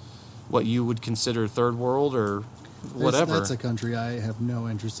was what you would consider third world or whatever. That's a country I have no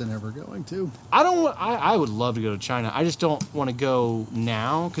interest in ever going to. I would love to go to China. I just don't want to go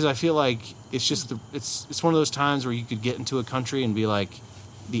now because I feel like it's just it's one of those times where you could get into a country and be like,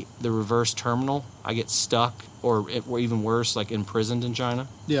 the reverse terminal. I get stuck, or even worse, imprisoned in China.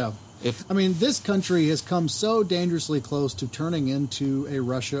 Yeah. This country has come so dangerously close to turning into a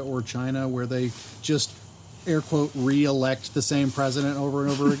Russia or China where they just, air quote, re-elect the same president over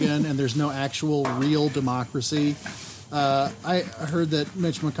and over again, and there's no actual real democracy. I heard that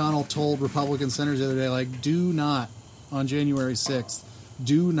Mitch McConnell told Republican senators the other day, do not, on January 6th,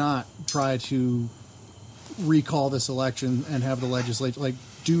 do not try to recall this election and have the legislature,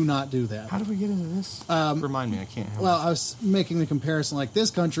 do not do that. How did we get into this? Remind me, I can't help. Well, I was making the comparison, this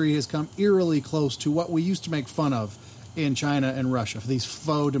country has come eerily close to what we used to make fun of in China and Russia, for these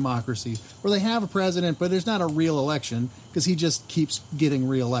faux democracies, where they have a president, but there's not a real election, because he just keeps getting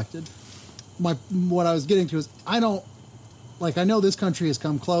reelected. What I was getting to is, I know this country has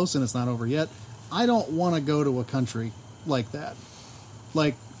come close, and it's not over yet. I don't want to go to a country like that.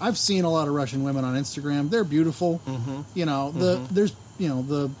 I've seen a lot of Russian women on Instagram. They're beautiful. Mm-hmm. There's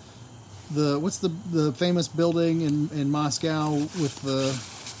the what's the famous building in Moscow with the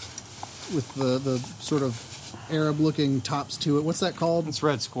sort of Arab looking tops to it. What's that called? It's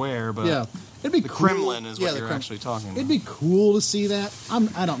Red Square, but yeah, it'd be the cool. Kremlin is what you're actually talking about. It'd be cool to see that.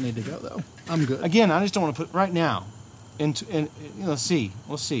 I don't need to go though. I'm good. Again, I just don't want to put right now. We'll see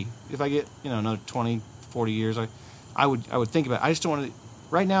if I get another 20, 40 years. I would think about it. I just don't want to.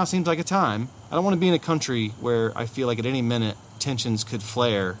 Right now seems like a time. I don't want to be in a country where I feel like at any minute tensions could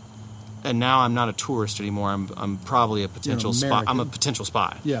flare, and now I'm not a tourist anymore. I'm probably a potential spy. I'm a potential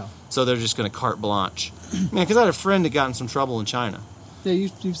spy. Yeah. So they're just going to carte blanche. Because I had a friend that got in some trouble in China. Yeah,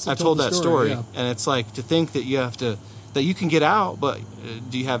 I've told that story, yeah. And it's to think that that you can get out, but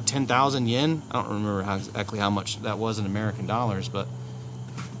do you have 10,000 yen? I don't remember exactly how much that was in American dollars, but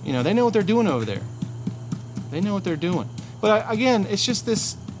they know what they're doing over there. They know what they're doing. But again, it's just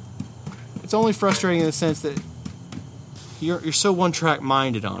this. It's only frustrating in the sense that you're so one-track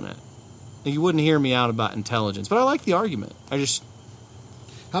minded on it. You wouldn't hear me out about intelligence, but I like the argument.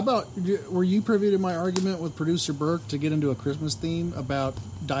 How about, were you privy to my argument with producer Burke to get into a Christmas theme about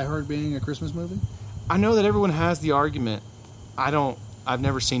Die Hard being a Christmas movie? I know that everyone has the argument. I've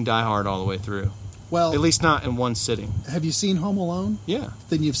never seen Die Hard all the way through. Well, at least not in one sitting. Have you seen Home Alone? Yeah.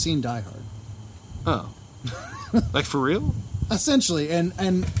 Then you've seen Die Hard. Oh. For real? Essentially,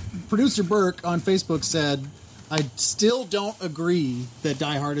 and producer Burke on Facebook said, I still don't agree that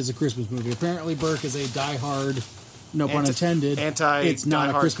Die Hard is a Christmas movie. Apparently Burke is a Die Hard no pun intended, it's not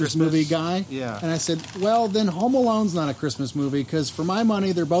a Christmas movie guy. Yeah. And I said, well, then Home Alone's not a Christmas movie because for my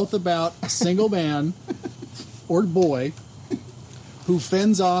money, they're both about a single man or boy who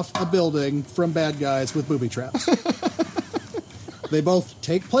fends off a building from bad guys with booby traps. They both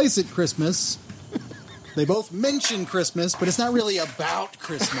take place at Christmas. They both mention Christmas, but it's not really about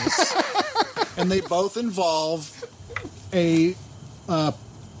Christmas. And they both involve a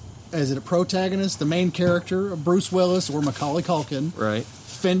protagonist, the main character, Bruce Willis or Macaulay Culkin, right,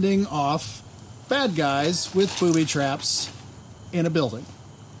 fending off bad guys with booby traps in a building.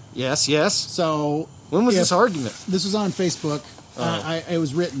 Yes, yes. So when was this argument? This was on Facebook. It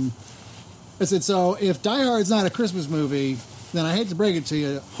was written. I said, so if Die Hard's not a Christmas movie, then I hate to break it to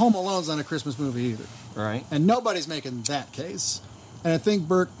you, Home Alone's not a Christmas movie either. Right. And nobody's making that case. And I think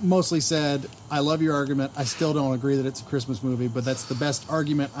Burke mostly said, I love your argument. I still don't agree that it's a Christmas movie, but that's the best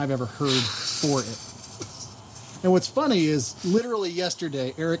argument I've ever heard for it. And what's funny is, literally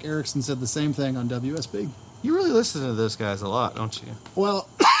yesterday, Eric Erickson said the same thing on WSB. You really listen to those guys a lot, don't you? Well,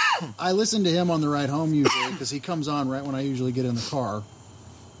 I listen to him on the ride home usually, because he comes on right when I usually get in the car.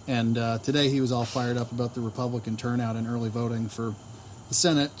 And today he was all fired up about the Republican turnout in early voting for the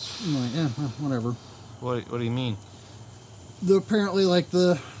Senate. I'm like, yeah, well, whatever. What do you mean? Apparently, like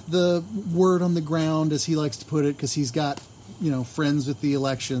the word on the ground, as he likes to put it, because he's got friends with the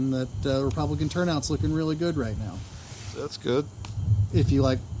election, that Republican turnout's looking really good right now. That's good. If you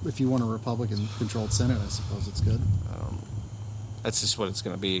want a Republican-controlled Senate, I suppose it's good. That's just what it's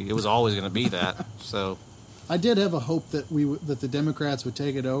going to be. It was always going to be that. So, I did have a hope that the Democrats would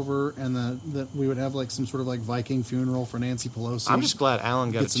take it over, and that we would have like some sort of like Viking funeral for Nancy Pelosi. I'm just glad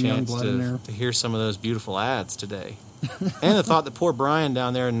Alan got a chance to hear some of those beautiful ads today. And the thought that poor Brian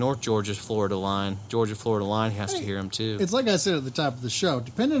down there in North Georgia-Florida line has to hear him too. It's like I said at the top of the show,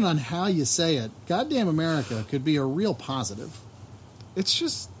 depending on how you say it, goddamn America could be a real positive. It's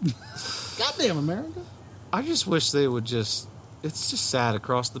just... goddamn America. I just wish they would just... It's just sad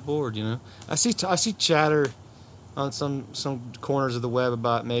across the board, I see chatter on some corners of the web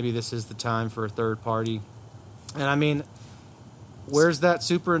about maybe this is the time for a third party. And I mean... Where's that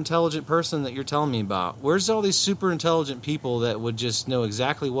super intelligent person that you're telling me about? Where's all these super intelligent people that would just know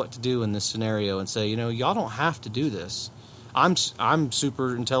exactly what to do in this scenario and say, y'all don't have to do this. I'm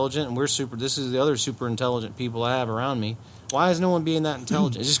super intelligent, and this is the other super intelligent people I have around me. Why is no one being that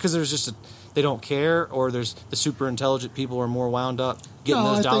intelligent? It's just because there's they don't care, or there's the super intelligent people are more wound up getting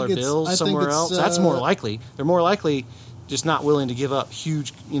those dollar bills somewhere else. That's more likely. They're more likely just not willing to give up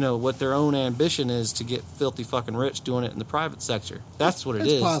huge, what their own ambition is to get filthy fucking rich doing it in the private sector. That's what it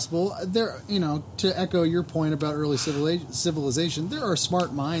is. It's possible. There, to echo your point about early civilization, there are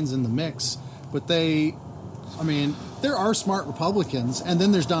smart minds in the mix, but there are smart Republicans, and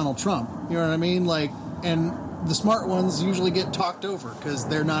then there's Donald Trump. You know what I mean? And the smart ones usually get talked over because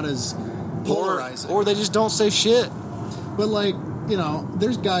they're not as polarizing. Or they just don't say shit. But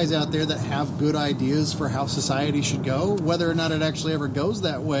there's guys out there that have good ideas for how society should go. Whether or not it actually ever goes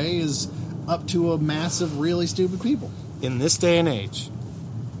that way is up to a mass of really stupid people. In this day and age,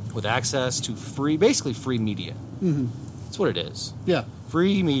 with access to basically free media, that's what it is. Yeah.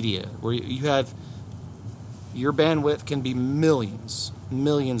 Free media, where you have your bandwidth can be millions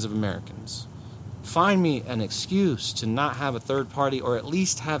of Americans. Find me an excuse to not have a third party, or at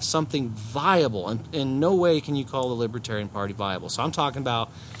least have something viable. And in no way can you call the Libertarian Party viable. So I'm talking about...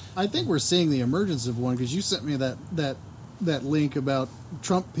 I think we're seeing the emergence of one, because you sent me that link about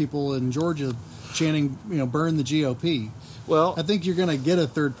Trump people in Georgia chanting, burn the GOP. Well, I think you're going to get a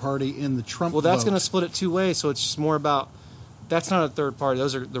third party in the Trump Well, that's vote. going to split it two ways, so it's just more about... That's not a third party.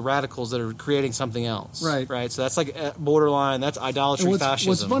 Those are the radicals that are creating something else. Right. So that's like borderline. That's idolatry, fascism.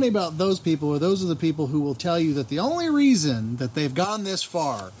 What's funny about those people those are the people who will tell you that the only reason that they've gone this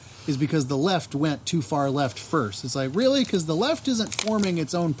far is because the left went too far left first. It's like, really? Because the left isn't forming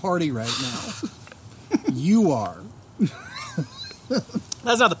its own party right now. You are.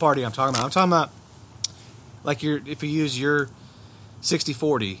 That's not the party I'm talking about. I'm talking about, like, if you use your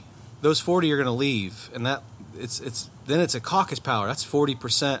 60-40, those 40 are going to leave, and that then it's a caucus power. That's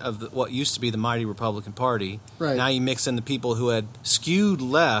 40% of what used to be the mighty Republican Party. Right. Now you mix in the people who had skewed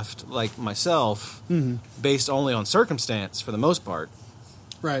left, like myself, based only on circumstance for the most part.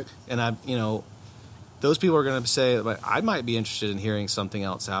 Right. And those people are going to say, I might be interested in hearing something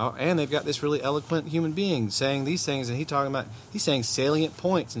else out. And they've got this really eloquent human being saying these things, and he's saying salient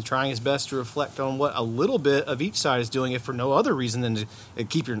points and trying his best to reflect on what a little bit of each side is doing, if for no other reason than to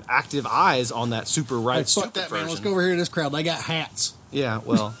keep your active eyes on that super right, fuck that, version. man. Let's go over here to this crowd. They got hats. Yeah,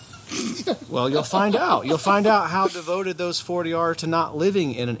 well, Well, you'll find out. You'll find out how devoted those 40 are to not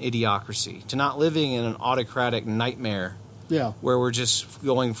living in an idiocracy, to not living in an autocratic nightmare. Yeah. Where we're just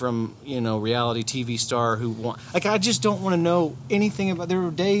going from, reality TV star who want... Like, I just don't want to know anything about... There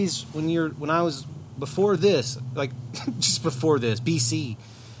were days when I was... Before this, like, just before this, BC,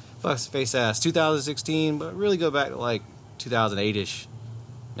 face ass, 2016, but really go back to, like, 2008-ish,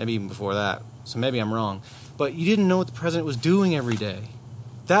 maybe even before that. So maybe I'm wrong. But you didn't know what the president was doing every day.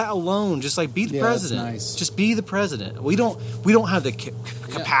 That alone, just like, be the president. That's nice. Just be the president. We don't have the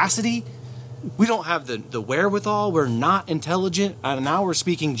capacity. We don't have the wherewithal. We're not intelligent. And now we're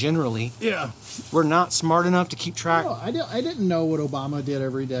speaking generally. Yeah. We're not smart enough to keep track. No, I didn't know what Obama did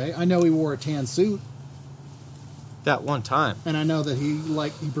every day. I know he wore a tan suit. That one time. And I know that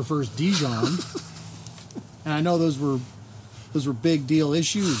he prefers Dijon. And I know those were big deal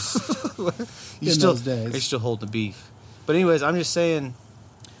issues those days. They still hold the beef. But anyways, I'm just saying,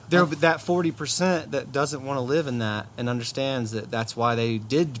 that 40% that doesn't want to live in that and understands that that's why they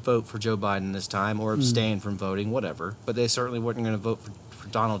did vote for Joe Biden this time or abstain from voting, whatever. But they certainly weren't going to vote for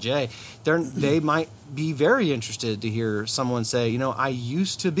Donald J. They might be very interested to hear someone say, I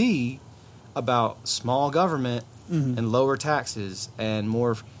used to be about small government and lower taxes and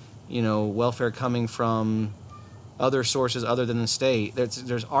more, welfare coming from other sources other than the state.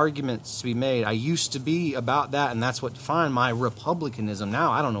 There's arguments to be made. I used to be about that, and that's what defined my republicanism.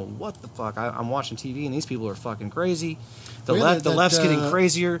 Now I don't know what the fuck. I'm watching TV, and these people are fucking crazy. The left's getting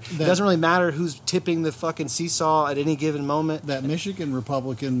crazier. It doesn't really matter who's tipping the fucking seesaw at any given moment. That Michigan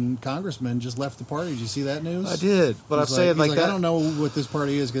Republican congressman just left the party. Did you see that news? I did, but I'm saying like that. I don't know what this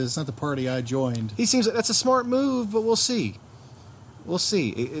party is because it's not the party I joined. He seems like that's a smart move, but we'll see. We'll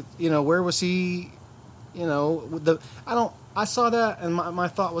see. Where was he? I saw that, and my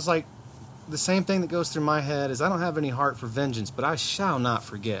thought was like, the same thing that goes through my head is I don't have any heart for vengeance, but I shall not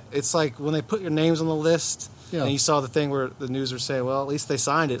forget. It's like when they put your names on the list, and you saw the thing where the news was saying, well, at least they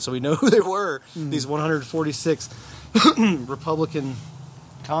signed it, so we know who they were, these 146 Republican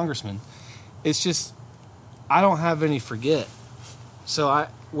congressmen. It's just, I don't have any forget. So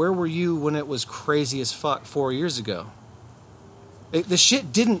where were you when it was crazy as fuck 4 years ago? The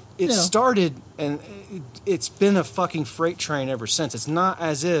shit didn't... It started, and it's been a fucking freight train ever since. It's not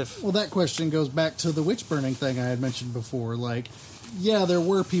as if... Well, that question goes back to the witch-burning thing I had mentioned before. Like, yeah, there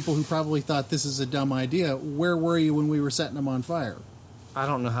were people who probably thought this is a dumb idea. Where were you when we were setting them on fire? I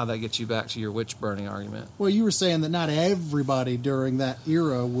don't know how that gets you back to your witch-burning argument. Well, you were saying that not everybody during that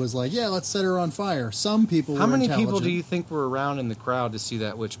era was like, yeah, let's set her on fire. Some people How many people do you think were around in the crowd to see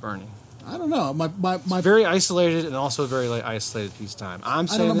that witch-burning? I don't know. My very isolated and also very isolated peace time. I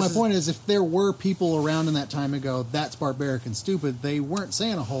don't know. My point is, if there were people around in that time ago, that's barbaric and stupid. They weren't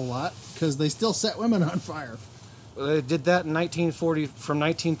saying a whole lot because they still set women on fire. Well, they did that in 1940, from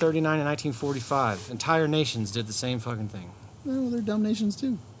 1939 to 1945. Entire nations did the same fucking thing. Well, they're dumb nations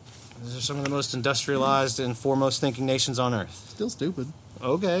too. These are some of the most industrialized and foremost thinking nations on Earth. Still stupid.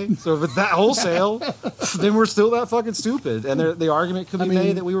 Okay, so if it's that wholesale, then we're still that fucking stupid. And the argument could be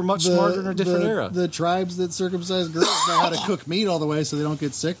made that we were much smarter in a different era. The tribes that circumcise girls know how to cook meat all the way so they don't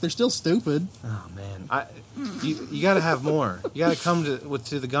get sick. They're still stupid. Oh, man. You got to have more. You got to come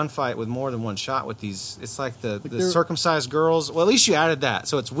to the gunfight with more than one shot with these. It's like the circumcised girls. Well, at least you added that.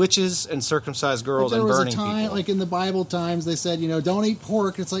 So it's witches and circumcised girls and burning people. There was a time, like in the Bible times, they said, don't eat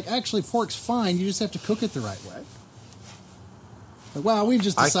pork. It's like, actually, pork's fine. You just have to cook it the right way. Like, wow, we've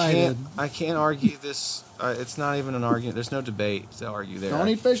just decided. I can't argue this. It's not even an argument. There's no debate to argue there. Don't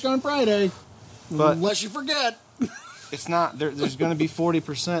eat fish on Friday, but unless you forget. It's not. There's going to be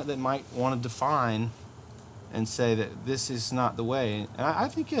 40% that might want to define and say that this is not the way. And I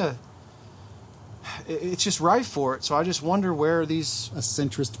think it's just rife for it. So I just wonder where these... A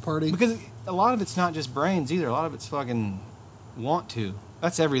centrist party? Because a lot of it's not just brains either. A lot of it's fucking want to.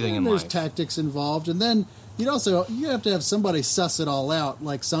 That's everything in life. There's tactics involved. And then you have to have somebody suss it all out.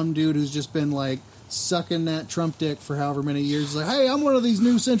 Like some dude who's just been like sucking that Trump dick for however many years. He's like, hey, I'm one of these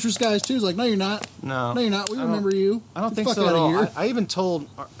new centrist guys too. He's like, no, you're not. No, you're not. We remember you. I don't think so at all. I even told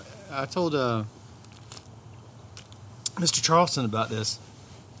Mr. Charleston about this.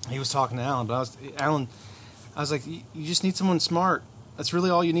 He was talking to Alan, but I was like, you just need someone smart. That's really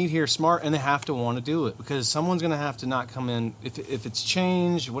all you need here, smart, and they have to want to do it because someone's going to have to not come in. If it's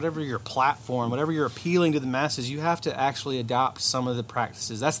change, whatever your platform, whatever you're appealing to the masses, you have to actually adopt some of the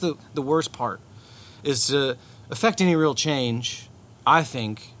practices. That's the worst part, is to affect any real change, I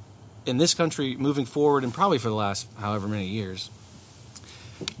think, in this country moving forward and probably for the last however many years.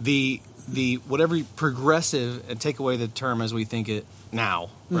 The whatever progressive, and take away the term as we think it, now,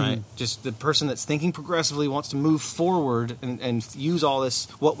 right? Just the person that's thinking progressively wants to move forward and use all this,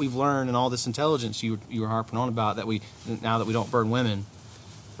 what we've learned and all this intelligence you were harping on about, now that we don't burn women,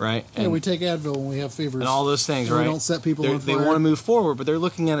 right? And we take Advil when we have fevers. And all those things, right? We don't set people on fire. They want to move forward, but they're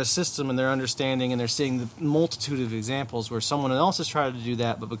looking at a system and they're understanding and they're seeing the multitude of examples where someone else has tried to do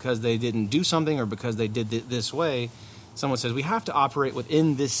that, but because they didn't do something or because they did it this way, someone says, we have to operate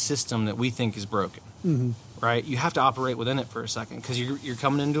within this system that we think is broken. Mm-hmm. Right? You have to operate within it for a second because you're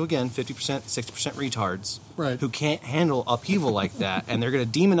coming into, again, 50%, 60% retards who can't handle upheaval like that, and they're going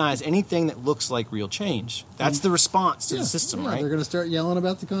to demonize anything that looks like real change. That's the response to the system, right? They're going to start yelling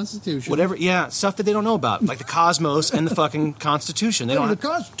about the Constitution. Whatever, stuff that they don't know about, like the cosmos and the fucking Constitution. They don't the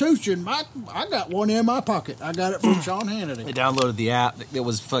Constitution, I got one in my pocket. I got it from Sean Hannity. They downloaded the app that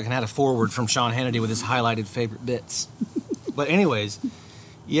was fucking had a forward from Sean Hannity with his highlighted favorite bits. But anyways...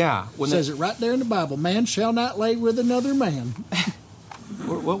 Yeah. Says it right there in the Bible. Man shall not lay with another man.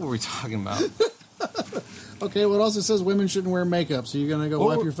 What were we talking about? Okay, well, it also says women shouldn't wear makeup, so you're going to go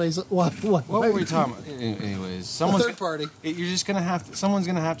wipe your face. What were we talking about? Anyways, third party. You're just going to have to, someone's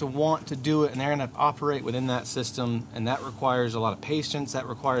going to have to want to do it, and they're going to operate within that system, and that requires a lot of patience. That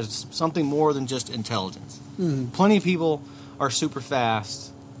requires something more than just intelligence. Mm-hmm. Plenty of people are super fast.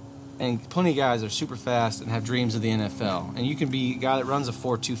 And plenty of guys are super fast and have dreams of the NFL. And you can be a guy that runs a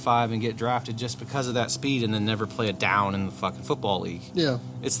 4.25 and get drafted just because of that speed and then never play a down in the fucking football league. Yeah.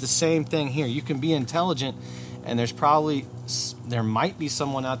 It's the same thing here. You can be intelligent, and there might be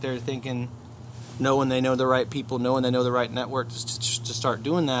someone out there thinking, knowing they know the right people, knowing they know the right network to start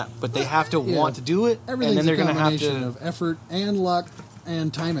doing that, but they have to want to do it. Everything's and then they're a combination of effort and luck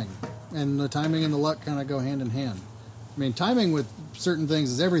and timing. And the timing and the luck kind of go hand in hand. I mean, timing with certain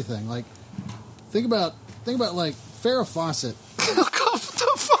things is everything. Like, think about like Farrah Fawcett. What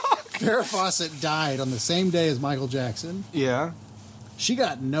the fuck? Farrah Fawcett died on the same day as Michael Jackson. Yeah. She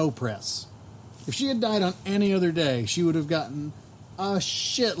got no press. If she had died on any other day, she would have gotten a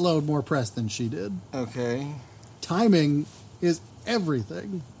shitload more press than she did. Okay. Timing is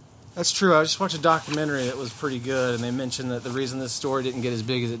everything. That's true. I just watched a documentary that was pretty good, and they mentioned that the reason this story didn't get as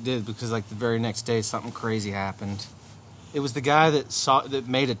big as it did because, like, the very next day something crazy happened. It was the guy that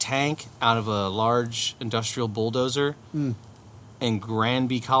made a tank out of a large industrial bulldozer in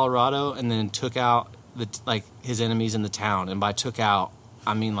Granby, Colorado, and then took out his enemies in the town. And by took out,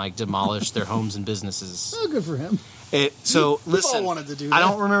 I mean like demolished their homes and businesses. Oh, good for him. Listen, all wanted to do that. I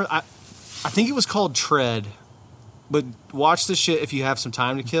don't remember. I think it was called Tread. But watch this shit if you have some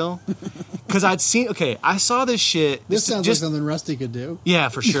time to kill. Because I saw this shit. This sounds like something Rusty could do. Yeah,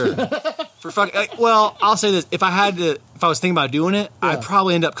 for sure. I'll say this: if I was thinking about doing it, I'd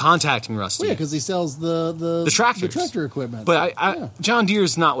probably end up contacting Rusty. Well, yeah, because he sells the tractors, the tractor equipment. But John Deere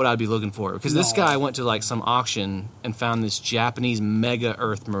is not what I'd be looking for because this guy went to like some auction and found this Japanese mega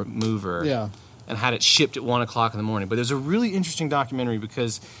earth mover. Yeah. And had it shipped at 1:00 in the morning. But it was a really interesting documentary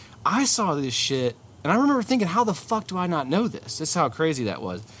because I saw this shit. And I remember thinking, how the fuck do I not know this? That's how crazy that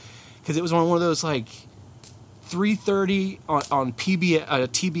was. Because it was on one of those, like, 3:30 on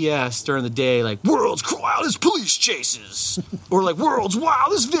TBS during the day, like, world's wildest police chases. Or, like, world's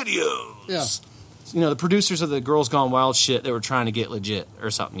wildest videos. Yeah. You know, the producers of the Girls Gone Wild shit that were trying to get legit or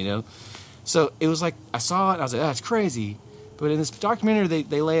something, you know? So it was like, I saw it, and I was like, that's crazy. But in this documentary,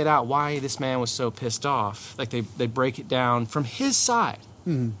 they lay it out why this man was so pissed off. Like, they break it down from his side.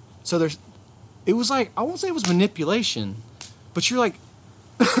 Mm-hmm. So it was like, I won't say it was manipulation, but you're like,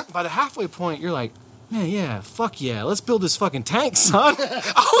 by the halfway point, you're like, man, yeah, fuck yeah, let's build this fucking tank, son.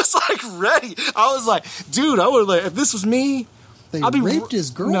 I was like ready. I was like, dude, I would if this was me, I'd be raped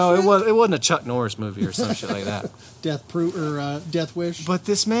his girlfriend. No, it wasn't a Chuck Norris movie or some shit like that. Death Wish. But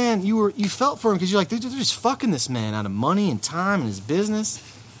this man, you felt for him because you're like, they're just fucking this man out of money and time and his business,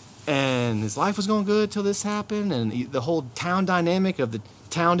 and his life was going good till this happened, and the whole town dynamic of the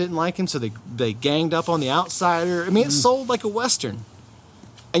town didn't like him, so they ganged up on the outsider. I mean, it sold like a Western.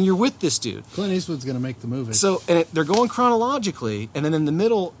 And you're with this dude. Clint Eastwood's going to make the movie. So, they're going chronologically, and then in the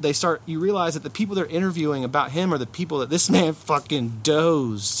middle, you realize that the people they're interviewing about him are the people that this man fucking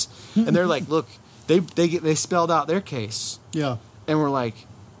dozed. And they're like, look, they spelled out their case. Yeah. And we're like,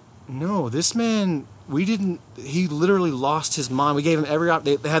 no, this man, he literally lost his mind. We gave him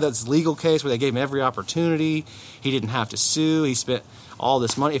they had this legal case where they gave him every opportunity. He didn't have to sue. He spent all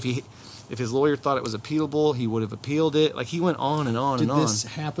this money. If his lawyer thought it was appealable, he would have appealed it. Like, he went on and on and on. Did this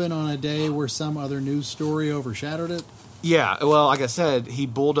happen on a day where some other news story overshadowed it? Yeah. Well, like I said, he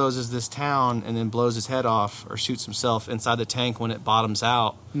bulldozes this town and then blows his head off or shoots himself inside the tank when it bottoms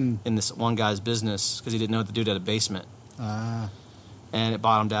out in this one guy's business because he didn't know the dude had a basement. And it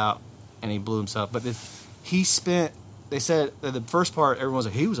bottomed out and he blew himself. But he spent they said that the first part, everyone was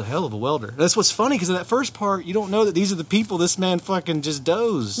like, he was a hell of a welder. That's what's funny, because in that first part, you don't know that these are the people this man fucking just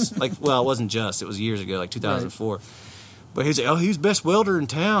dozed. Like, well, it wasn't just. It was years ago, like 2004. Right. But he was like, oh, he was best welder in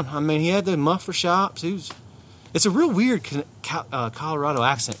town. I mean, he had the muffler shops. It's a real weird Colorado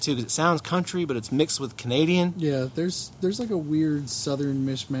accent, too, because it sounds country, but it's mixed with Canadian. Yeah, there's like a weird southern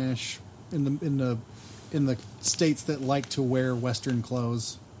mishmash in the states that like to wear Western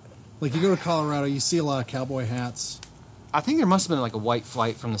clothes. Like, you go to Colorado, you see a lot of cowboy hats. I think there must have been like a white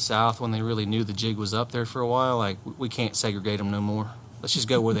flight from the South when they really knew the jig was up there for a while. Like, we can't segregate them no more. Let's just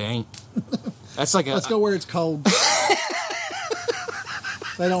go where they ain't. That's like Let's go where it's cold.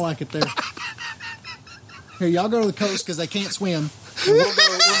 They don't like it there. Here, y'all go to the coast because they can't swim. And we'll go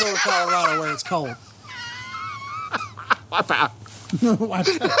to Colorado where it's cold. Wipe out. Wipe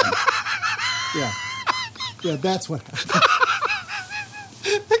out. Yeah, that's what happened.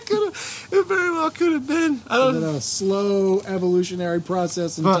 It very well could have been. I don't know. A slow evolutionary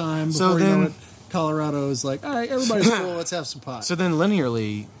process in time before you know it. Colorado is like, all right, everybody's cool. Let's have some pot. So then,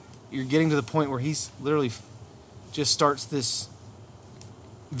 linearly, you're getting to the point where he's literally just starts this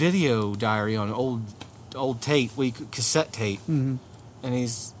video diary on old tape, cassette tape, and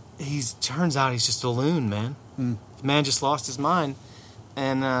he's turns out he's just a loon, man. The man just lost his mind,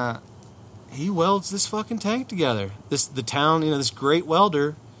 and he welds this fucking tank together. The town, this great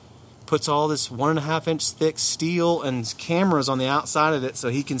welder puts all this 1.5 inch thick steel and cameras on the outside of it so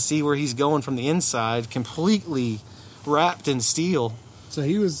he can see where he's going from the inside, completely wrapped in steel. So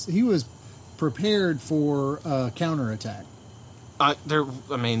he was prepared for a counterattack.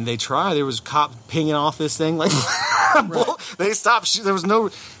 They tried. There was cops pinging off this thing like right. They stopped. There was no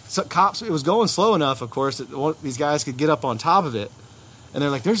cops. It was going slow enough, of course, that these guys could get up on top of it, and they're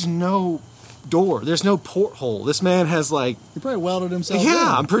like, "There's no door. There's no porthole. This man has like..." He probably welded himself in.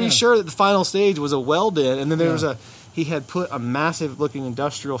 I'm pretty sure that the final stage was a weld in, and then there was he had put a massive looking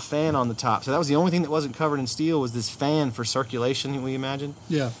industrial fan on the top. So that was the only thing that wasn't covered in steel, was this fan for circulation, we imagine.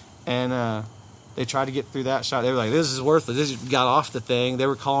 Yeah. And they tried to get through that shot. They were like, this is worthless. They just got off the thing. They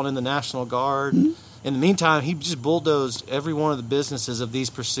were calling in the National Guard. Mm-hmm. In the meantime, he just bulldozed every one of the businesses of these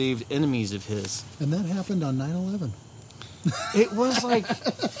perceived enemies of his. And that happened on 9/11. It was like,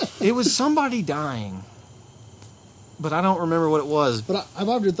 it was somebody dying, but I don't remember what it was. But I've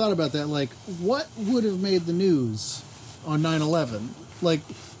often thought about that. Like, what would have made the news on 9/11? Like,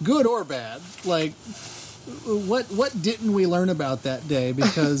 good or bad? Like, what didn't we learn about that day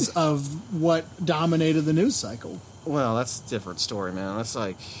because of what dominated the news cycle? Well, that's a different story, man. That's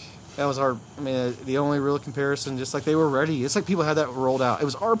like, that was our, the only real comparison, just like they were ready. It's like people had that rolled out. It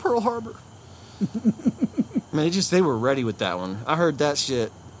was our Pearl Harbor. They were ready with that one. I heard that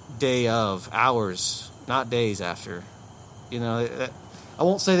shit day of, hours, not days after. I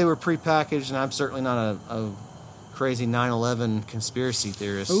won't say they were prepackaged, and I'm certainly not a crazy 9/11 conspiracy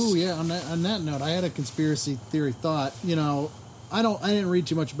theorist. Oh yeah, on that note, I had a conspiracy theory thought. I didn't read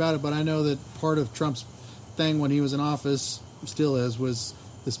too much about it, but I know that part of Trump's thing when he was in office, still is, was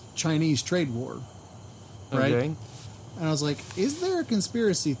this Chinese trade war, right? Okay. And I was like, is there a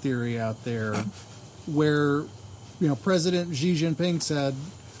conspiracy theory out there where, President Xi Jinping said,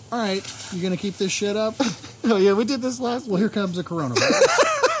 all right, you going to keep this shit up? Oh, yeah, we did this last week. Well, here comes the coronavirus.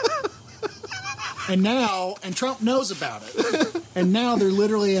 And Trump knows about it. And now they're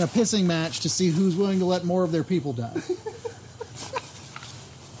literally in a pissing match to see who's willing to let more of their people die.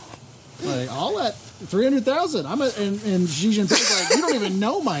 Like, I'll let 300,000. And Xi Jinping's like, you don't even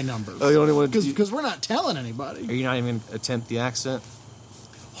know my number. Oh, you don't even want to... Because we're not telling anybody. Are you not even going to attempt the accent?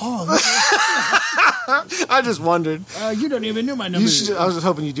 Oh, I just wondered. You don't even know my number. I was just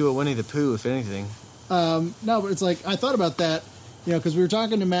hoping you'd do a Winnie the Pooh, if anything. No, but it's like, I thought about that, because we were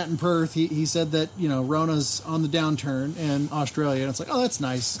talking to Matt in Perth. He said that, Rona's on the downturn in Australia. And it's like, oh, that's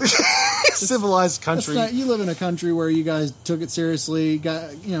nice. Civilized country. You live in a country where you guys took it seriously, got,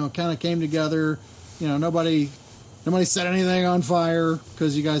 kind of came together. Nobody set anything on fire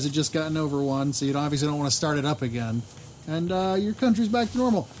because you guys had just gotten over one, so you obviously don't want to start it up again. And your country's back to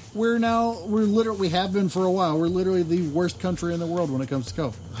normal. We have been for a while. We're literally the worst country in the world when it comes to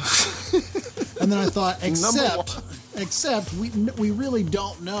COVID. And then I thought, except we really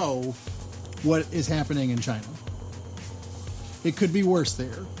don't know what is happening in China. It could be worse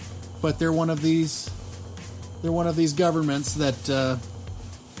there, but they're one of these governments that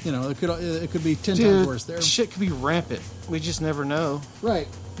it could be 10 times worse there. Shit could be rampant. We just never know. Right.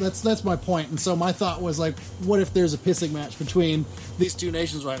 That's my point. And so my thought was like, what if there's a pissing match between these two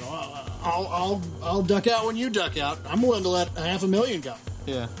nations? Like, I'll duck out when you duck out. I'm willing to let 500,000 go.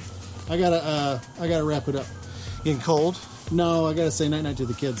 Yeah. I gotta wrap it up. Getting cold? No, I gotta say night to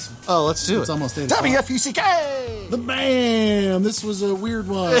the kids. Oh, let's do It's it. almost 8 o'clock. WFUCK! The BAM! This was a weird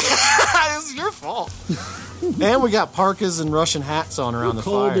one. This is your fault. And we got parkas and Russian hats on around the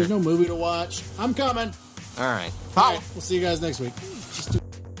Cold. fire. There's no movie to watch. I'm coming. All right. All right, we'll see you guys next week.